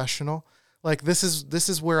a professional. Like this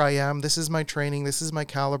is where I am. This is my training. This is my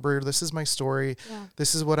caliber. This is my story. Yeah.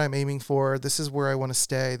 This is what I'm aiming for. This is where I want to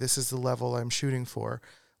stay. This is the level I'm shooting for.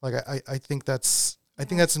 Like I think that's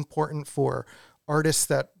important for artists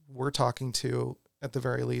that we're talking to at the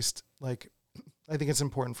very least. Like I think it's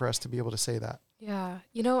important for us to be able to say that. Yeah.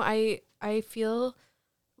 I feel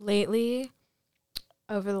lately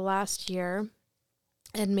over the last year,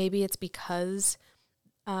 and maybe it's because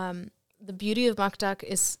the beauty of Muck Duck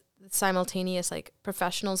is simultaneous, like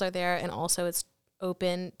professionals are there and also it's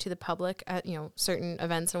open to the public at, certain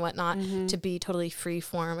events and whatnot to be totally free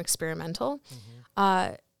form experimental.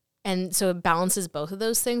 And so it balances both of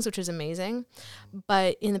those things, which is amazing.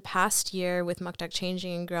 But in the past year with Muck Duck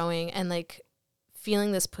changing and growing and like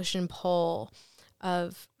feeling this push and pull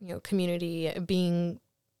of, community, being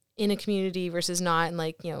in a community versus not, and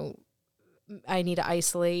like, I need to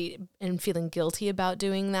isolate and feeling guilty about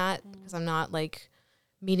doing that because I'm not like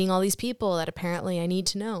meeting all these people that apparently I need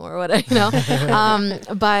to know or whatever,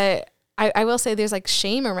 but I will say there's like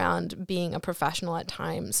shame around being a professional at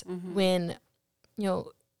times when,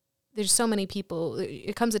 there's so many people,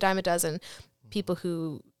 it comes a dime a dozen people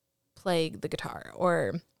who play the guitar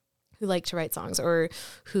or who like to write songs or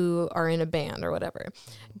who are in a band or whatever.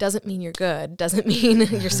 Doesn't mean you're good. Doesn't mean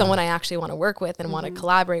you're someone I actually want to work with and want to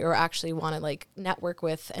collaborate or actually want to like network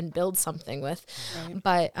with and build something with. Right.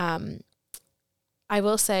 But I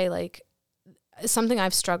will say like something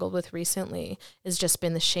I've struggled with recently has just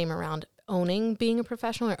been the shame around owning being a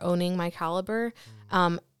professional or owning my caliber.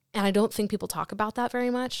 And I don't think people talk about that very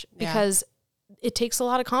much because it takes a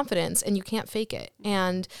lot of confidence and you can't fake it.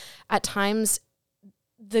 And at times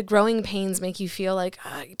the growing pains make you feel like,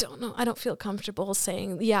 I don't know, I don't feel comfortable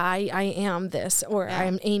saying, I am this or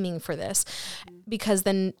I'm aiming for this because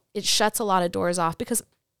then it shuts a lot of doors off because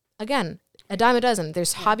again, a dime a dozen,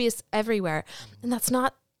 there's hobbyists everywhere. And that's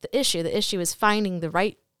not the issue. The issue is finding the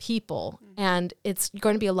right people. And it's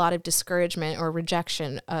going to be a lot of discouragement or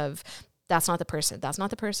rejection of that's not the person. That's not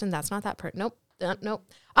the person. That's not that person. Nope. Nope.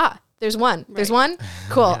 There's one. Right. There's one.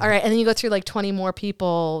 Cool. All right. And then you go through like 20 more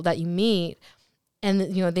people that you meet and,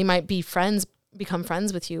 they might be become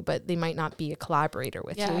friends with you, but they might not be a collaborator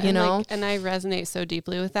with you, and I resonate so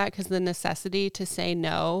deeply with that because the necessity to say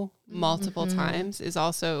no multiple times is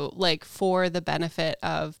also like for the benefit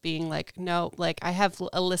of being like, no, like I have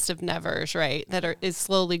a list of nevers, right, that is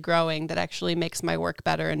slowly growing that actually makes my work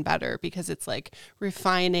better and better because it's like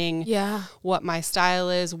refining what my style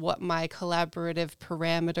is, what my collaborative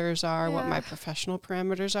parameters are, what my professional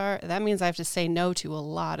parameters are. That means I have to say no to a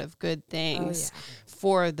lot of good things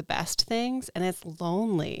for the best things. And it's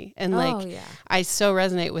lonely. And I so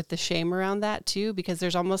resonate with the shame around that too, because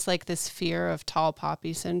there's almost like this fear of tall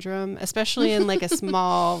poppy syndrome, especially in like a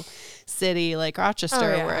small city like Rochester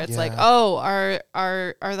where it's like, are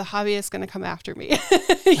the hobbyists going to come after me?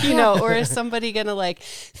 Or is somebody going to like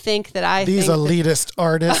think that these elitist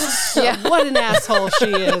artists? What an asshole she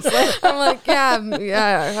is. I'm like, oh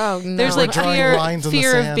no. There's like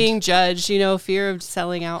fear of being judged, fear of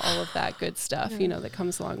selling out, all of that good stuff, that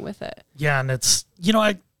comes along with it. Yeah. And it's,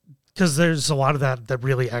 because there's a lot of that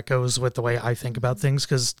really echoes with the way I think about things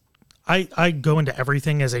because I go into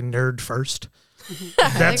everything as a nerd first.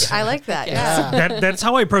 I like that. Yeah. That's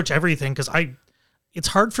how I approach everything because it's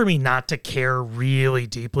hard for me not to care really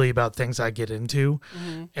deeply about things I get into.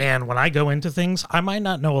 And when I go into things, I might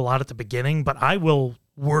not know a lot at the beginning, but I will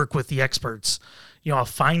work with the experts. I'll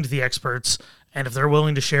find the experts, and if they're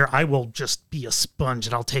willing to share, I will just be a sponge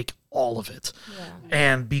and I'll take all of it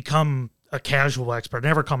and become a casual expert. I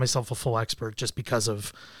never call myself a full expert just because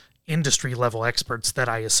of industry level experts that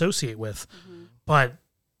I associate with. But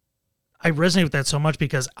I resonate with that so much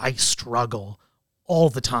because I struggle all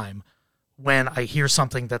the time when I hear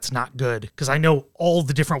something that's not good because I know all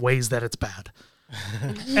the different ways that it's bad.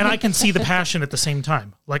 And I can see the passion at the same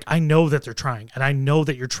time. Like I know that they're trying and I know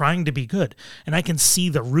that you're trying to be good and I can see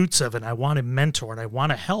the roots of it. And I want to mentor and I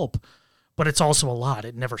want to help, but it's also a lot.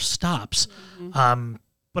 It never stops.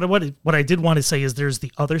 But what I did want to say is there's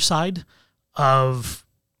the other side of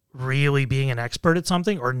really being an expert at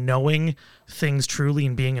something or knowing things truly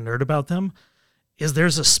and being a nerd about them is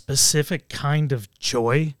there's a specific kind of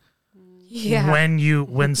joy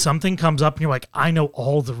when something comes up and you're like, I know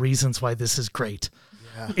all the reasons why this is great.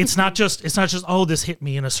 It's not just oh, this hit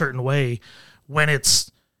me in a certain way. When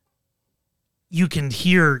it's you can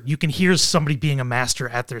hear somebody being a master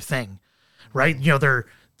at their thing, right? You know, they're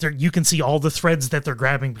you can see all the threads that they're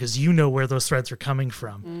grabbing because you know where those threads are coming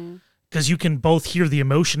from. Because you can both hear the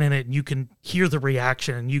emotion in it, and you can hear the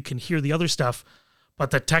reaction, and you can hear the other stuff,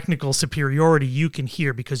 but the technical superiority you can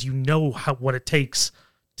hear because you know what it takes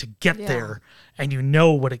to get there, and you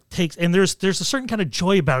know what it takes, and there's a certain kind of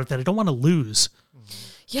joy about it that I don't want to lose.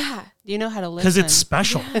 Yeah, you know how to listen because it's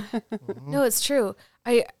special. No, it's true.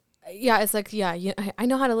 It's like, I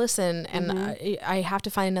know how to listen, and I have to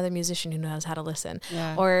find another musician who knows how to listen.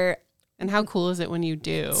 Yeah. And how cool is it when you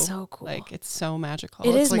do? It's so cool. Like, it's so magical.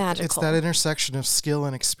 It is like, magical. It's that intersection of skill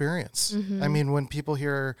and experience. I mean, when people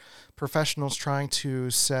hear professionals trying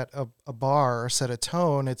to set a bar or set a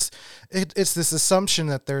tone, it's this assumption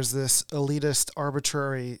that there's this elitist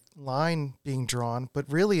arbitrary line being drawn, but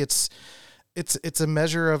really it's a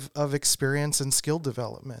measure of experience and skill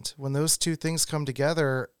development. When those two things come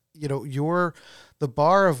together, you know, the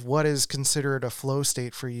bar of what is considered a flow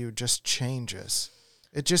state for you just changes.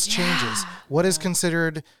 It just changes. What is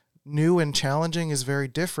considered new and challenging is very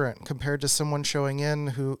different compared to someone showing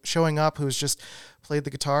up who's just played the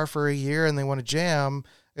guitar for a year and they want to jam.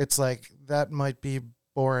 It's like that might be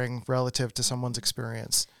boring relative to someone's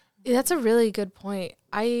experience. That's a really good point.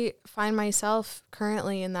 I find myself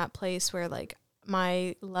currently in that place where like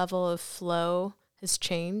my level of flow has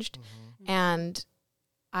changed, and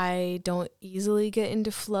I don't easily get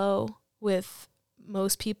into flow with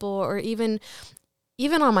most people, or even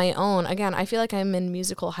on my own. Again, I feel like I'm in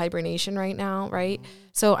musical hibernation right now, right?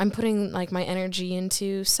 So I'm putting like my energy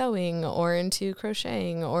into sewing or into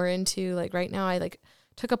crocheting or into like right now I like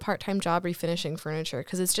took a part-time job refinishing furniture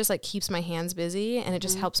because it's just like keeps my hands busy, and it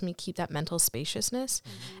just helps me keep that mental spaciousness.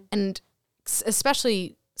 And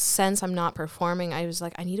especially since I'm not performing, I was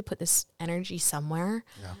like, I need to put this energy somewhere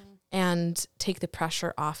and take the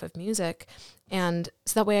pressure off of music. And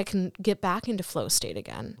so that way I can get back into flow state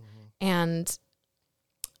again. And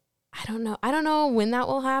I don't know when that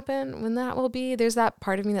will happen, when that will be. There's that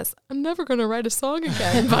part of me that's, I'm never going to write a song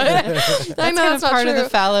again. But that's kind of part of the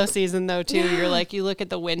fallow season, though, too. You're like, you look at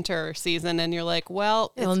the winter season and you're like,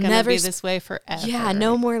 well, it's going to be this way forever. Yeah,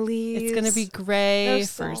 no more leaves. It's going to be gray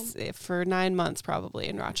for 9 months probably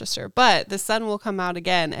in Rochester. But the sun will come out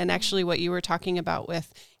again. And actually what you were talking about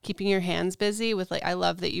with keeping your hands busy with like, I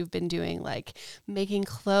love that you've been doing like making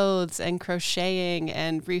clothes and crocheting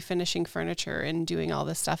and refinishing furniture and doing all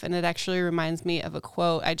this stuff. And it actually reminds me of a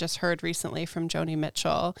quote I just heard recently from Joni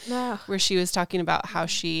Mitchell, where she was talking about how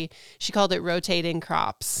she called it rotating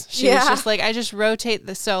crops. She was just like, I just rotate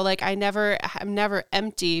the, so like I'm never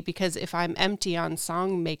empty, because if I'm empty on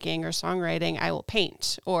song making or songwriting, I will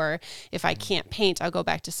paint. Or if I can't paint, I'll go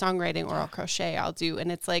back to songwriting, or I'll crochet,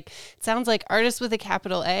 and it's like, it sounds like artists with a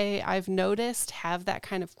capital A, I've noticed, have that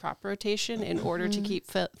kind of crop rotation in order to keep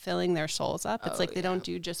filling their souls up. It's like they don't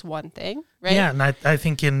do just one thing, right? Yeah, and I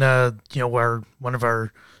think in where one of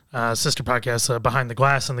our sister podcasts, Behind the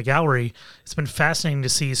Glass in the Gallery, it's been fascinating to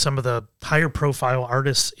see some of the higher profile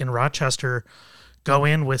artists in Rochester go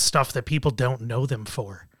in with stuff that people don't know them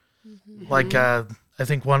for. Like I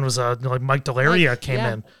think one was like Mike Delaria came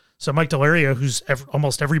in. So Mike Delaria, who's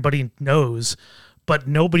almost everybody knows, but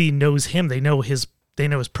nobody knows him. They know his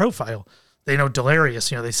profile. They know Delarious,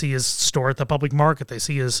 they see his store at the public market. They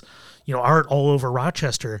see his, art all over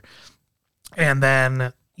Rochester. And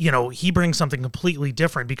then, he brings something completely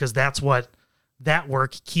different, because that's what that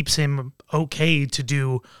work keeps him okay to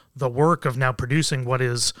do the work of now producing what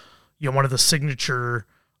is, one of the signature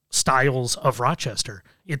styles of Rochester.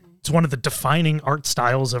 It's one of the defining art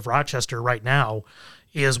styles of Rochester right now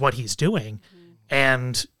is what he's doing.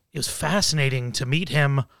 And it was fascinating to meet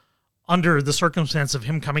him under the circumstance of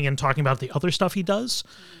him coming in talking about the other stuff he does,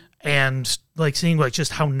 and like seeing like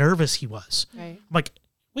just how nervous he was. Right. I'm like,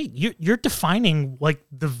 wait, you're defining like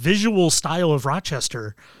the visual style of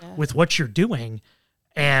Rochester with what you're doing,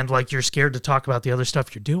 and like you're scared to talk about the other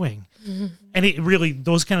stuff you're doing. And it really,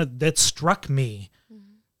 that struck me,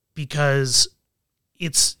 because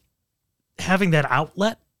it's having that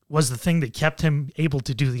outlet was the thing that kept him able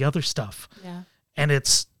to do the other stuff. Yeah. And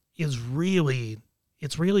it's really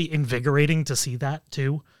invigorating to see that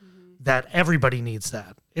too, that everybody needs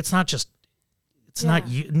that. It's not just, it's not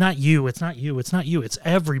you, it's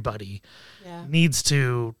everybody needs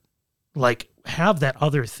to like have that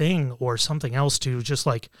other thing or something else to just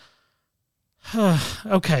like,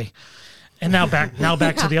 okay. And now back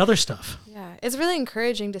to the other stuff. Yeah. It's really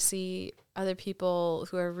encouraging to see other people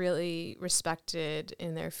who are really respected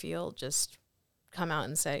in their field just come out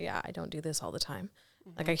and say, yeah, I don't do this all the time.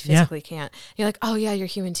 Like I physically can't. You're like, oh yeah, you're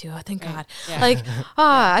human too. Oh, thank God. Like,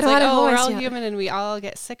 I don't like, want to. we're all human and we all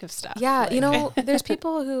get sick of stuff. Yeah, Like, there's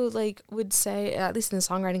people who like would say, at least in the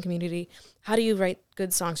songwriting community, how do you write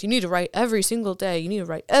good songs? You need to write every single day. You need to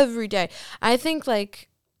write every day. I think like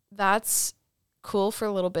that's cool for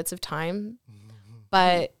little bits of time,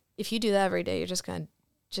 but if you do that every day, you're just gonna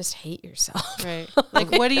just hate yourself. Right. Like,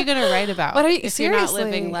 what are you going to write about What are you, if seriously? you're not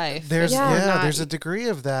living life? There's Not- there's a degree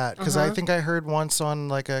of that because I think I heard once on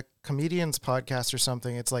like a comedian's podcast or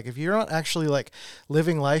something. It's like if you're not actually like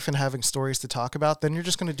living life and having stories to talk about, then you're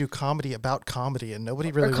just going to do comedy about comedy, and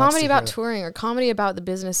nobody really or wants comedy to about hear touring, or comedy about the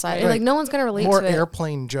business side. Right. And like no one's gonna relate more to it.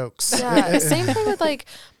 airplane jokes. Yeah. Same thing with like,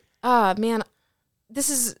 man, this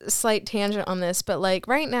is a slight tangent on this, but like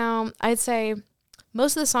right now, I'd say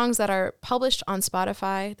most of the songs that are published on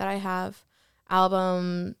Spotify that I have,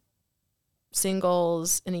 album,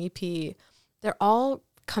 singles, an EP, they're all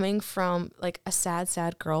coming from like a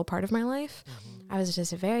sad girl part of my life. I was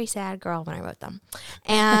just a very sad girl when I wrote them.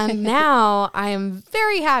 And now I am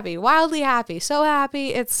very happy, wildly happy, so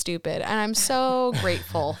happy it's stupid. And I'm so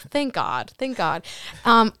grateful. Thank God. Thank God.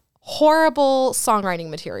 Horrible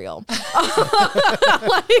songwriting material. Maybe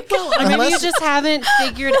you just haven't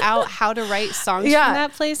figured out how to write songs from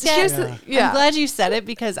that place yet. I'm glad you said it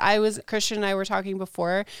because Christian and I were talking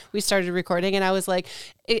before we started recording, and I was like,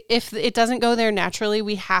 if it doesn't go there naturally,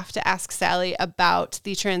 we have to ask Sally about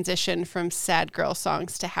the transition from sad girl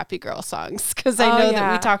songs to happy girl songs, because I know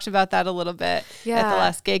that we talked about that a little bit at the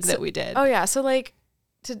last gig that we did. Oh yeah, so like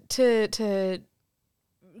to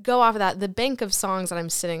go off of that, the bank of songs that I'm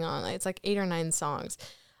sitting on, it's like 8 or 9 songs,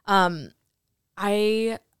 that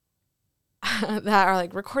are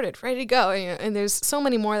like recorded, ready to go, and there's so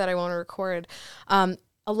many more that I want to record. A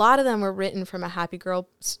lot of them were written from a happy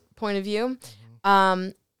girl's point of view,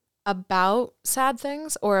 about sad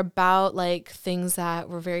things or about like things that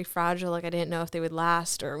were very fragile, like I didn't know if they would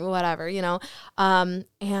last or whatever,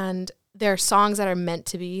 and there are songs that are meant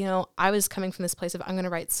to be, I was coming from this place of I'm going to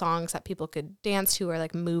write songs that people could dance to or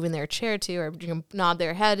like move in their chair to or nod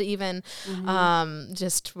their head even,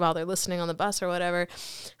 just while they're listening on the bus or whatever.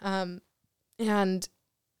 And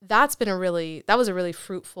that was a really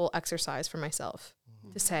fruitful exercise for myself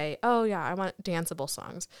to say, oh yeah, I want danceable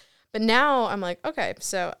songs. But now I'm like, okay,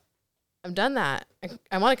 so I've done that.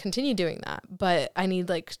 I want to continue doing that, but I need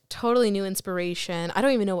like totally new inspiration. I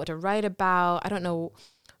don't even know what to write about. I don't know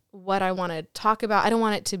what I want to talk about. I don't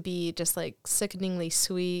want it to be just like sickeningly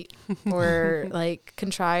sweet or like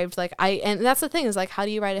contrived. And that's the thing is like, how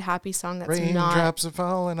do you write a happy song that's not raindrops are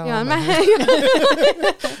falling on my head?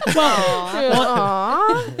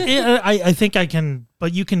 I think I can,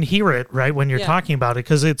 but you can hear it right when you're talking about it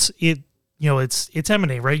because it's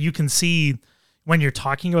emanating, right? You can see when you're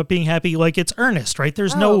talking about being happy, like it's earnest, right?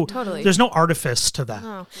 There's no artifice to that.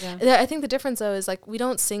 Oh. Yeah. I think the difference though is like we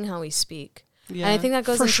don't sing how we speak. Yeah. And I think that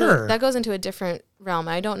goes into a different realm.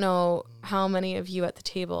 I don't know how many of you at the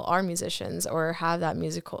table are musicians or have that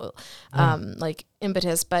musical like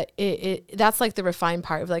impetus, but that's like the refined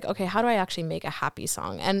part of like, okay, how do I actually make a happy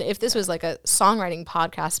song? And if this was like a songwriting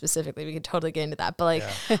podcast specifically, we could totally get into that. But like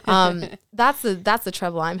that's the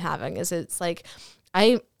trouble I'm having is it's like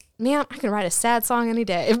I can write a sad song any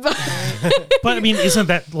day. But I mean, isn't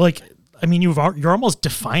that like you're almost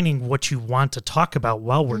defining what you want to talk about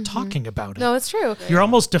while we're talking about it. No, it's true. You're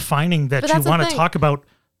almost defining that you want to talk about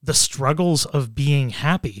the struggles of being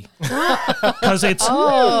happy, because it's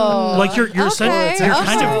like you're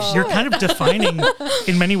kind of defining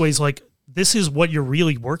in many ways like this is what you're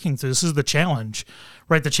really working through. This is the challenge,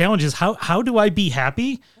 right? The challenge is how do I be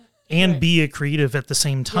happy and be a creative at the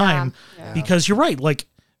same time? Yeah. Because you're right, like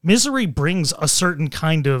misery brings a certain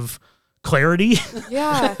kind of clarity.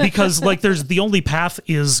 Yeah. Because like the only path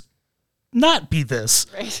is not be this.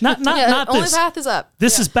 Right. Not the only this. Path is up.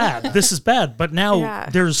 This is bad. This is bad. But now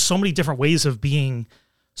there's so many different ways of being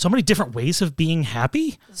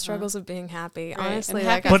happy. The struggles of being happy. Right. Honestly.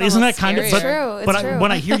 But isn't that kind of true?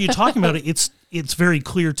 When I hear you talking about it, it's very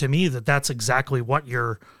clear to me that that's exactly what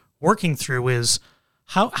you're working through is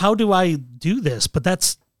how do I do this? But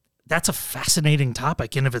that's a fascinating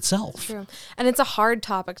topic in of itself. That's true. And it's a hard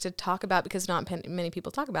topic to talk about because not many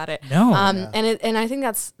people talk about it. No. And I think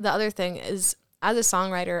that's the other thing is as a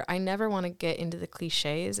songwriter, I never want to get into the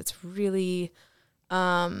cliches. It's really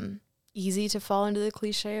easy to fall into the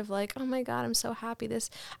cliche of like, oh my God, I'm so happy.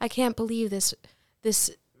 I can't believe this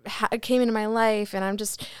came into my life and I'm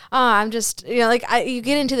just like you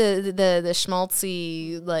get into the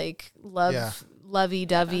schmaltzy like love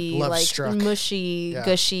lovey-dovey, like struck. Mushy,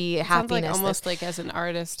 gushy happiness. Sounds like almost like as an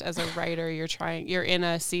artist, as a writer, you're in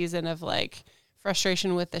a season of like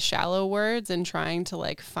frustration with the shallow words and trying to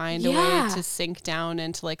like find a way to sink down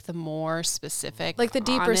into like the more specific, like the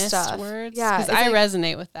deeper stuff words. Yeah, because I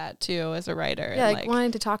resonate with that too as a writer. Yeah, and like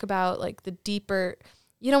wanting to talk about like the deeper.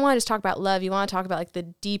 You don't want to just talk about love. You want to talk about like the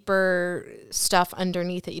deeper stuff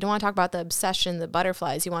underneath it. You don't want to talk about the obsession, the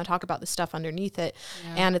butterflies. You want to talk about the stuff underneath it.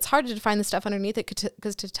 Yeah. And it's hard to define the stuff underneath it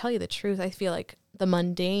because to tell you the truth, I feel like the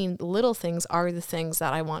mundane little things are the things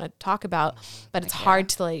that I want to talk about. But it's hard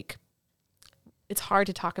to it's hard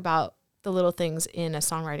to talk about the little things in a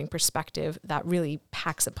songwriting perspective that really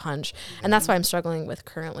packs a punch. And that's what I'm struggling with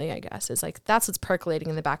currently, I guess, is like, that's what's percolating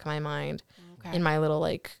in the back of my mind in my little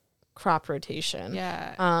like crop rotation.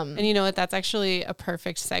 Yeah. And you know what? That's actually a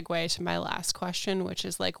perfect segue to my last question, which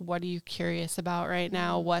is like, what are you curious about right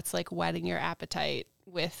now? What's like whetting your appetite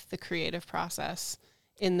with the creative process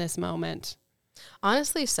in this moment?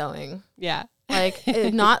 Honestly, sewing. Yeah. Like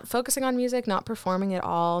not focusing on music, not performing at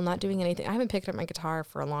all, not doing anything. I haven't picked up my guitar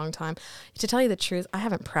for a long time. To tell you the truth, I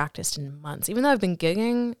haven't practiced in months. Even though I've been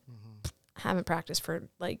gigging, I haven't practiced for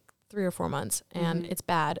like 3 or 4 months, and it's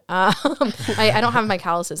bad. I don't have my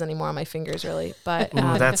calluses anymore on my fingers, really. But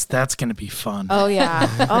that's gonna be fun. Oh yeah.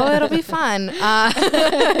 Oh, it'll be fun.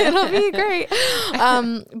 It'll be great.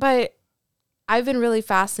 But I've been really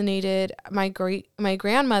fascinated. My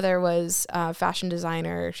grandmother was a fashion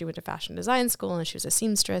designer. She went to fashion design school, and she was a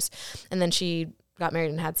seamstress, and then she got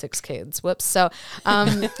married and had 6 kids. Whoops. So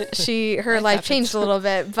her life changed a little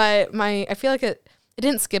bit, but I feel like it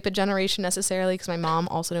didn't skip a generation necessarily, because my mom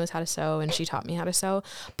also knows how to sew and she taught me how to sew,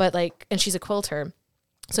 but and she's a quilter.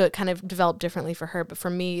 So it kind of developed differently for her. But for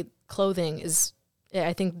me, clothing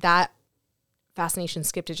I think that fascination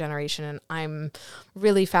skipped a generation, and I'm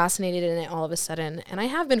really fascinated in it all of a sudden. And I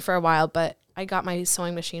have been for a while, but I got my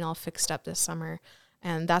sewing machine all fixed up this summer.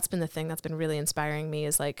 And that's been the thing that's been really inspiring me,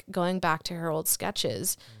 is like going back to her old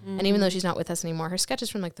sketches. And even though she's not with us anymore, her sketches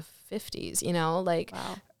from like the 50s, like,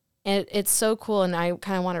 wow. And it's so cool, and I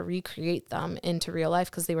kind of want to recreate them into real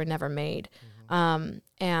life because they were never made.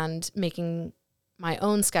 And making my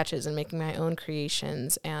own sketches and making my own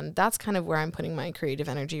creations, and that's kind of where I'm putting my creative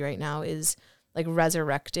energy right now, is like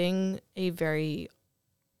resurrecting a very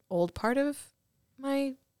old part of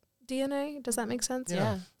my DNA. Does that make sense?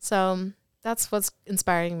 Yeah. So that's what's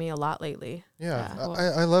inspiring me a lot lately. Yeah.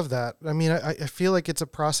 I love that. I mean, I feel like it's a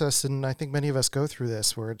process, and I think many of us go through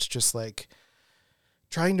this, where it's just like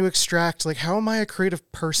trying to extract, like, how am I a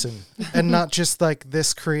creative person and not just like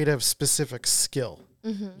this creative specific skill,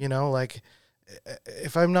 like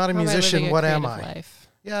if I'm not a musician, what am I? Life?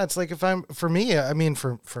 Yeah. It's like, for me, I've been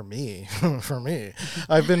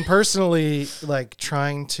personally like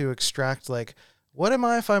trying to extract, like, what am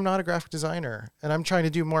I if I'm not a graphic designer? And I'm trying to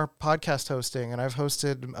do more podcast hosting, and I've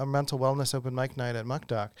hosted a mental wellness open mic night at Muck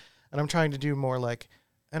Duck, and I'm trying to do more like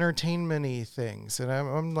entertainment-y things. And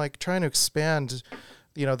I'm like trying to expand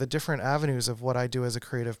the different avenues of what I do as a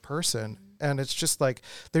creative person. And it's just like,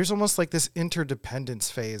 there's almost like this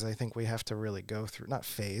interdependence phase I think we have to really go through. Not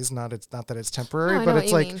phase, not that it's temporary, but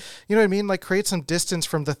it's like, you know what I mean? Like, create some distance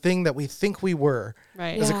from the thing that we think we were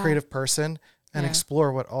as a creative person, and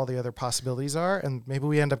explore what all the other possibilities are. And maybe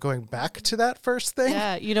we end up going back to that first thing.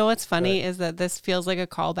 Yeah. You know, what's funny is that this feels like a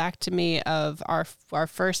callback to me of our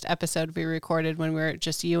first episode we recorded when we were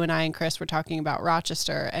just you and I and Chris were talking about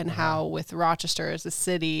Rochester, and how with Rochester as a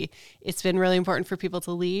city, it's been really important for people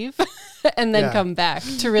to leave and then come back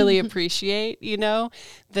to really appreciate,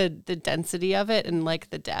 the density of it and like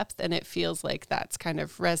the depth. And it feels like that's kind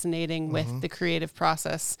of resonating with the creative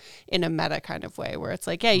process in a meta kind of way, where it's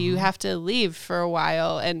like, you have to leave for a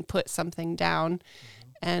while and put something down,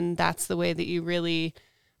 and that's the way that you really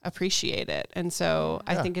appreciate it. And so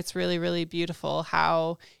I think it's really, really beautiful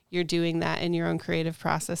how you're doing that in your own creative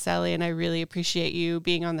process, Sally, and I really appreciate you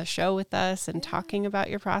being on the show with us and talking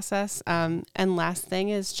about your process. And last thing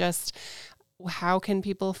is just, how can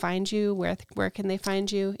people find you? Where can they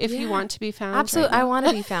find you if you want to be found? Absolutely. I want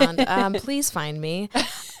to be found. Please find me.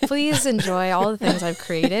 Please enjoy all the things I've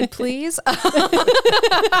created. Please. But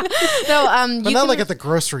not like at the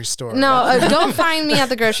grocery store. No, don't find me at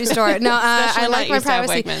the grocery store. No, I like my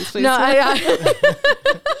privacy.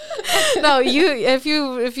 No,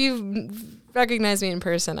 if you recognize me in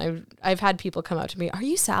person, I've had people come up to me, "Are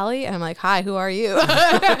you Sally?" And I'm like, "Hi, who are you?"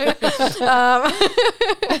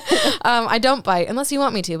 I don't bite unless you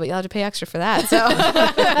want me to, but you'll have to pay extra for that. So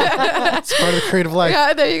it's part of the creative life.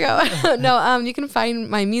 Yeah, there you go. No, you can find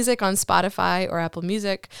my music on Spotify or Apple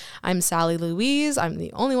Music. I'm Sally Louise. I'm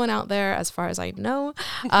the only one out there as far as I know.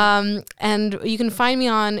 And you can find me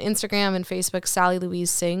on Instagram and Facebook, Sally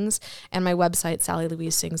Louise Sings, and my website,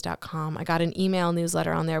 sallylouisesings.com. I got an email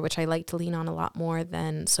newsletter on there, which I like to lean on a lot more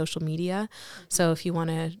than social media. So if you want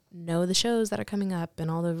to know the shows that are coming up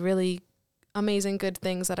and all the really amazing good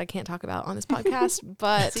things that I can't talk about on this podcast,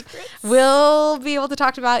 but we'll be able to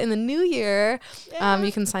talk about in the new year,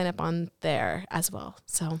 you can sign up on there as well.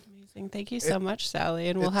 So amazing. Thank you so much, Sally.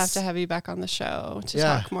 And we'll have to have you back on the show to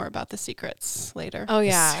talk more about the secrets later. Oh,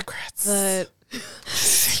 yeah. Secrets.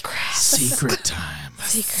 Secret time.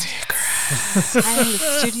 Behind the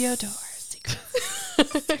studio door. Secrets.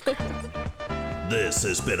 This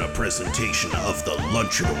has been a presentation of the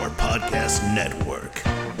Lunchador Podcast Network.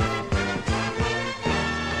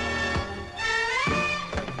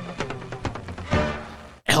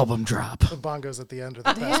 Album drop. The bongos at the end of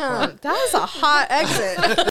the best part. Damn, that was a hot exit.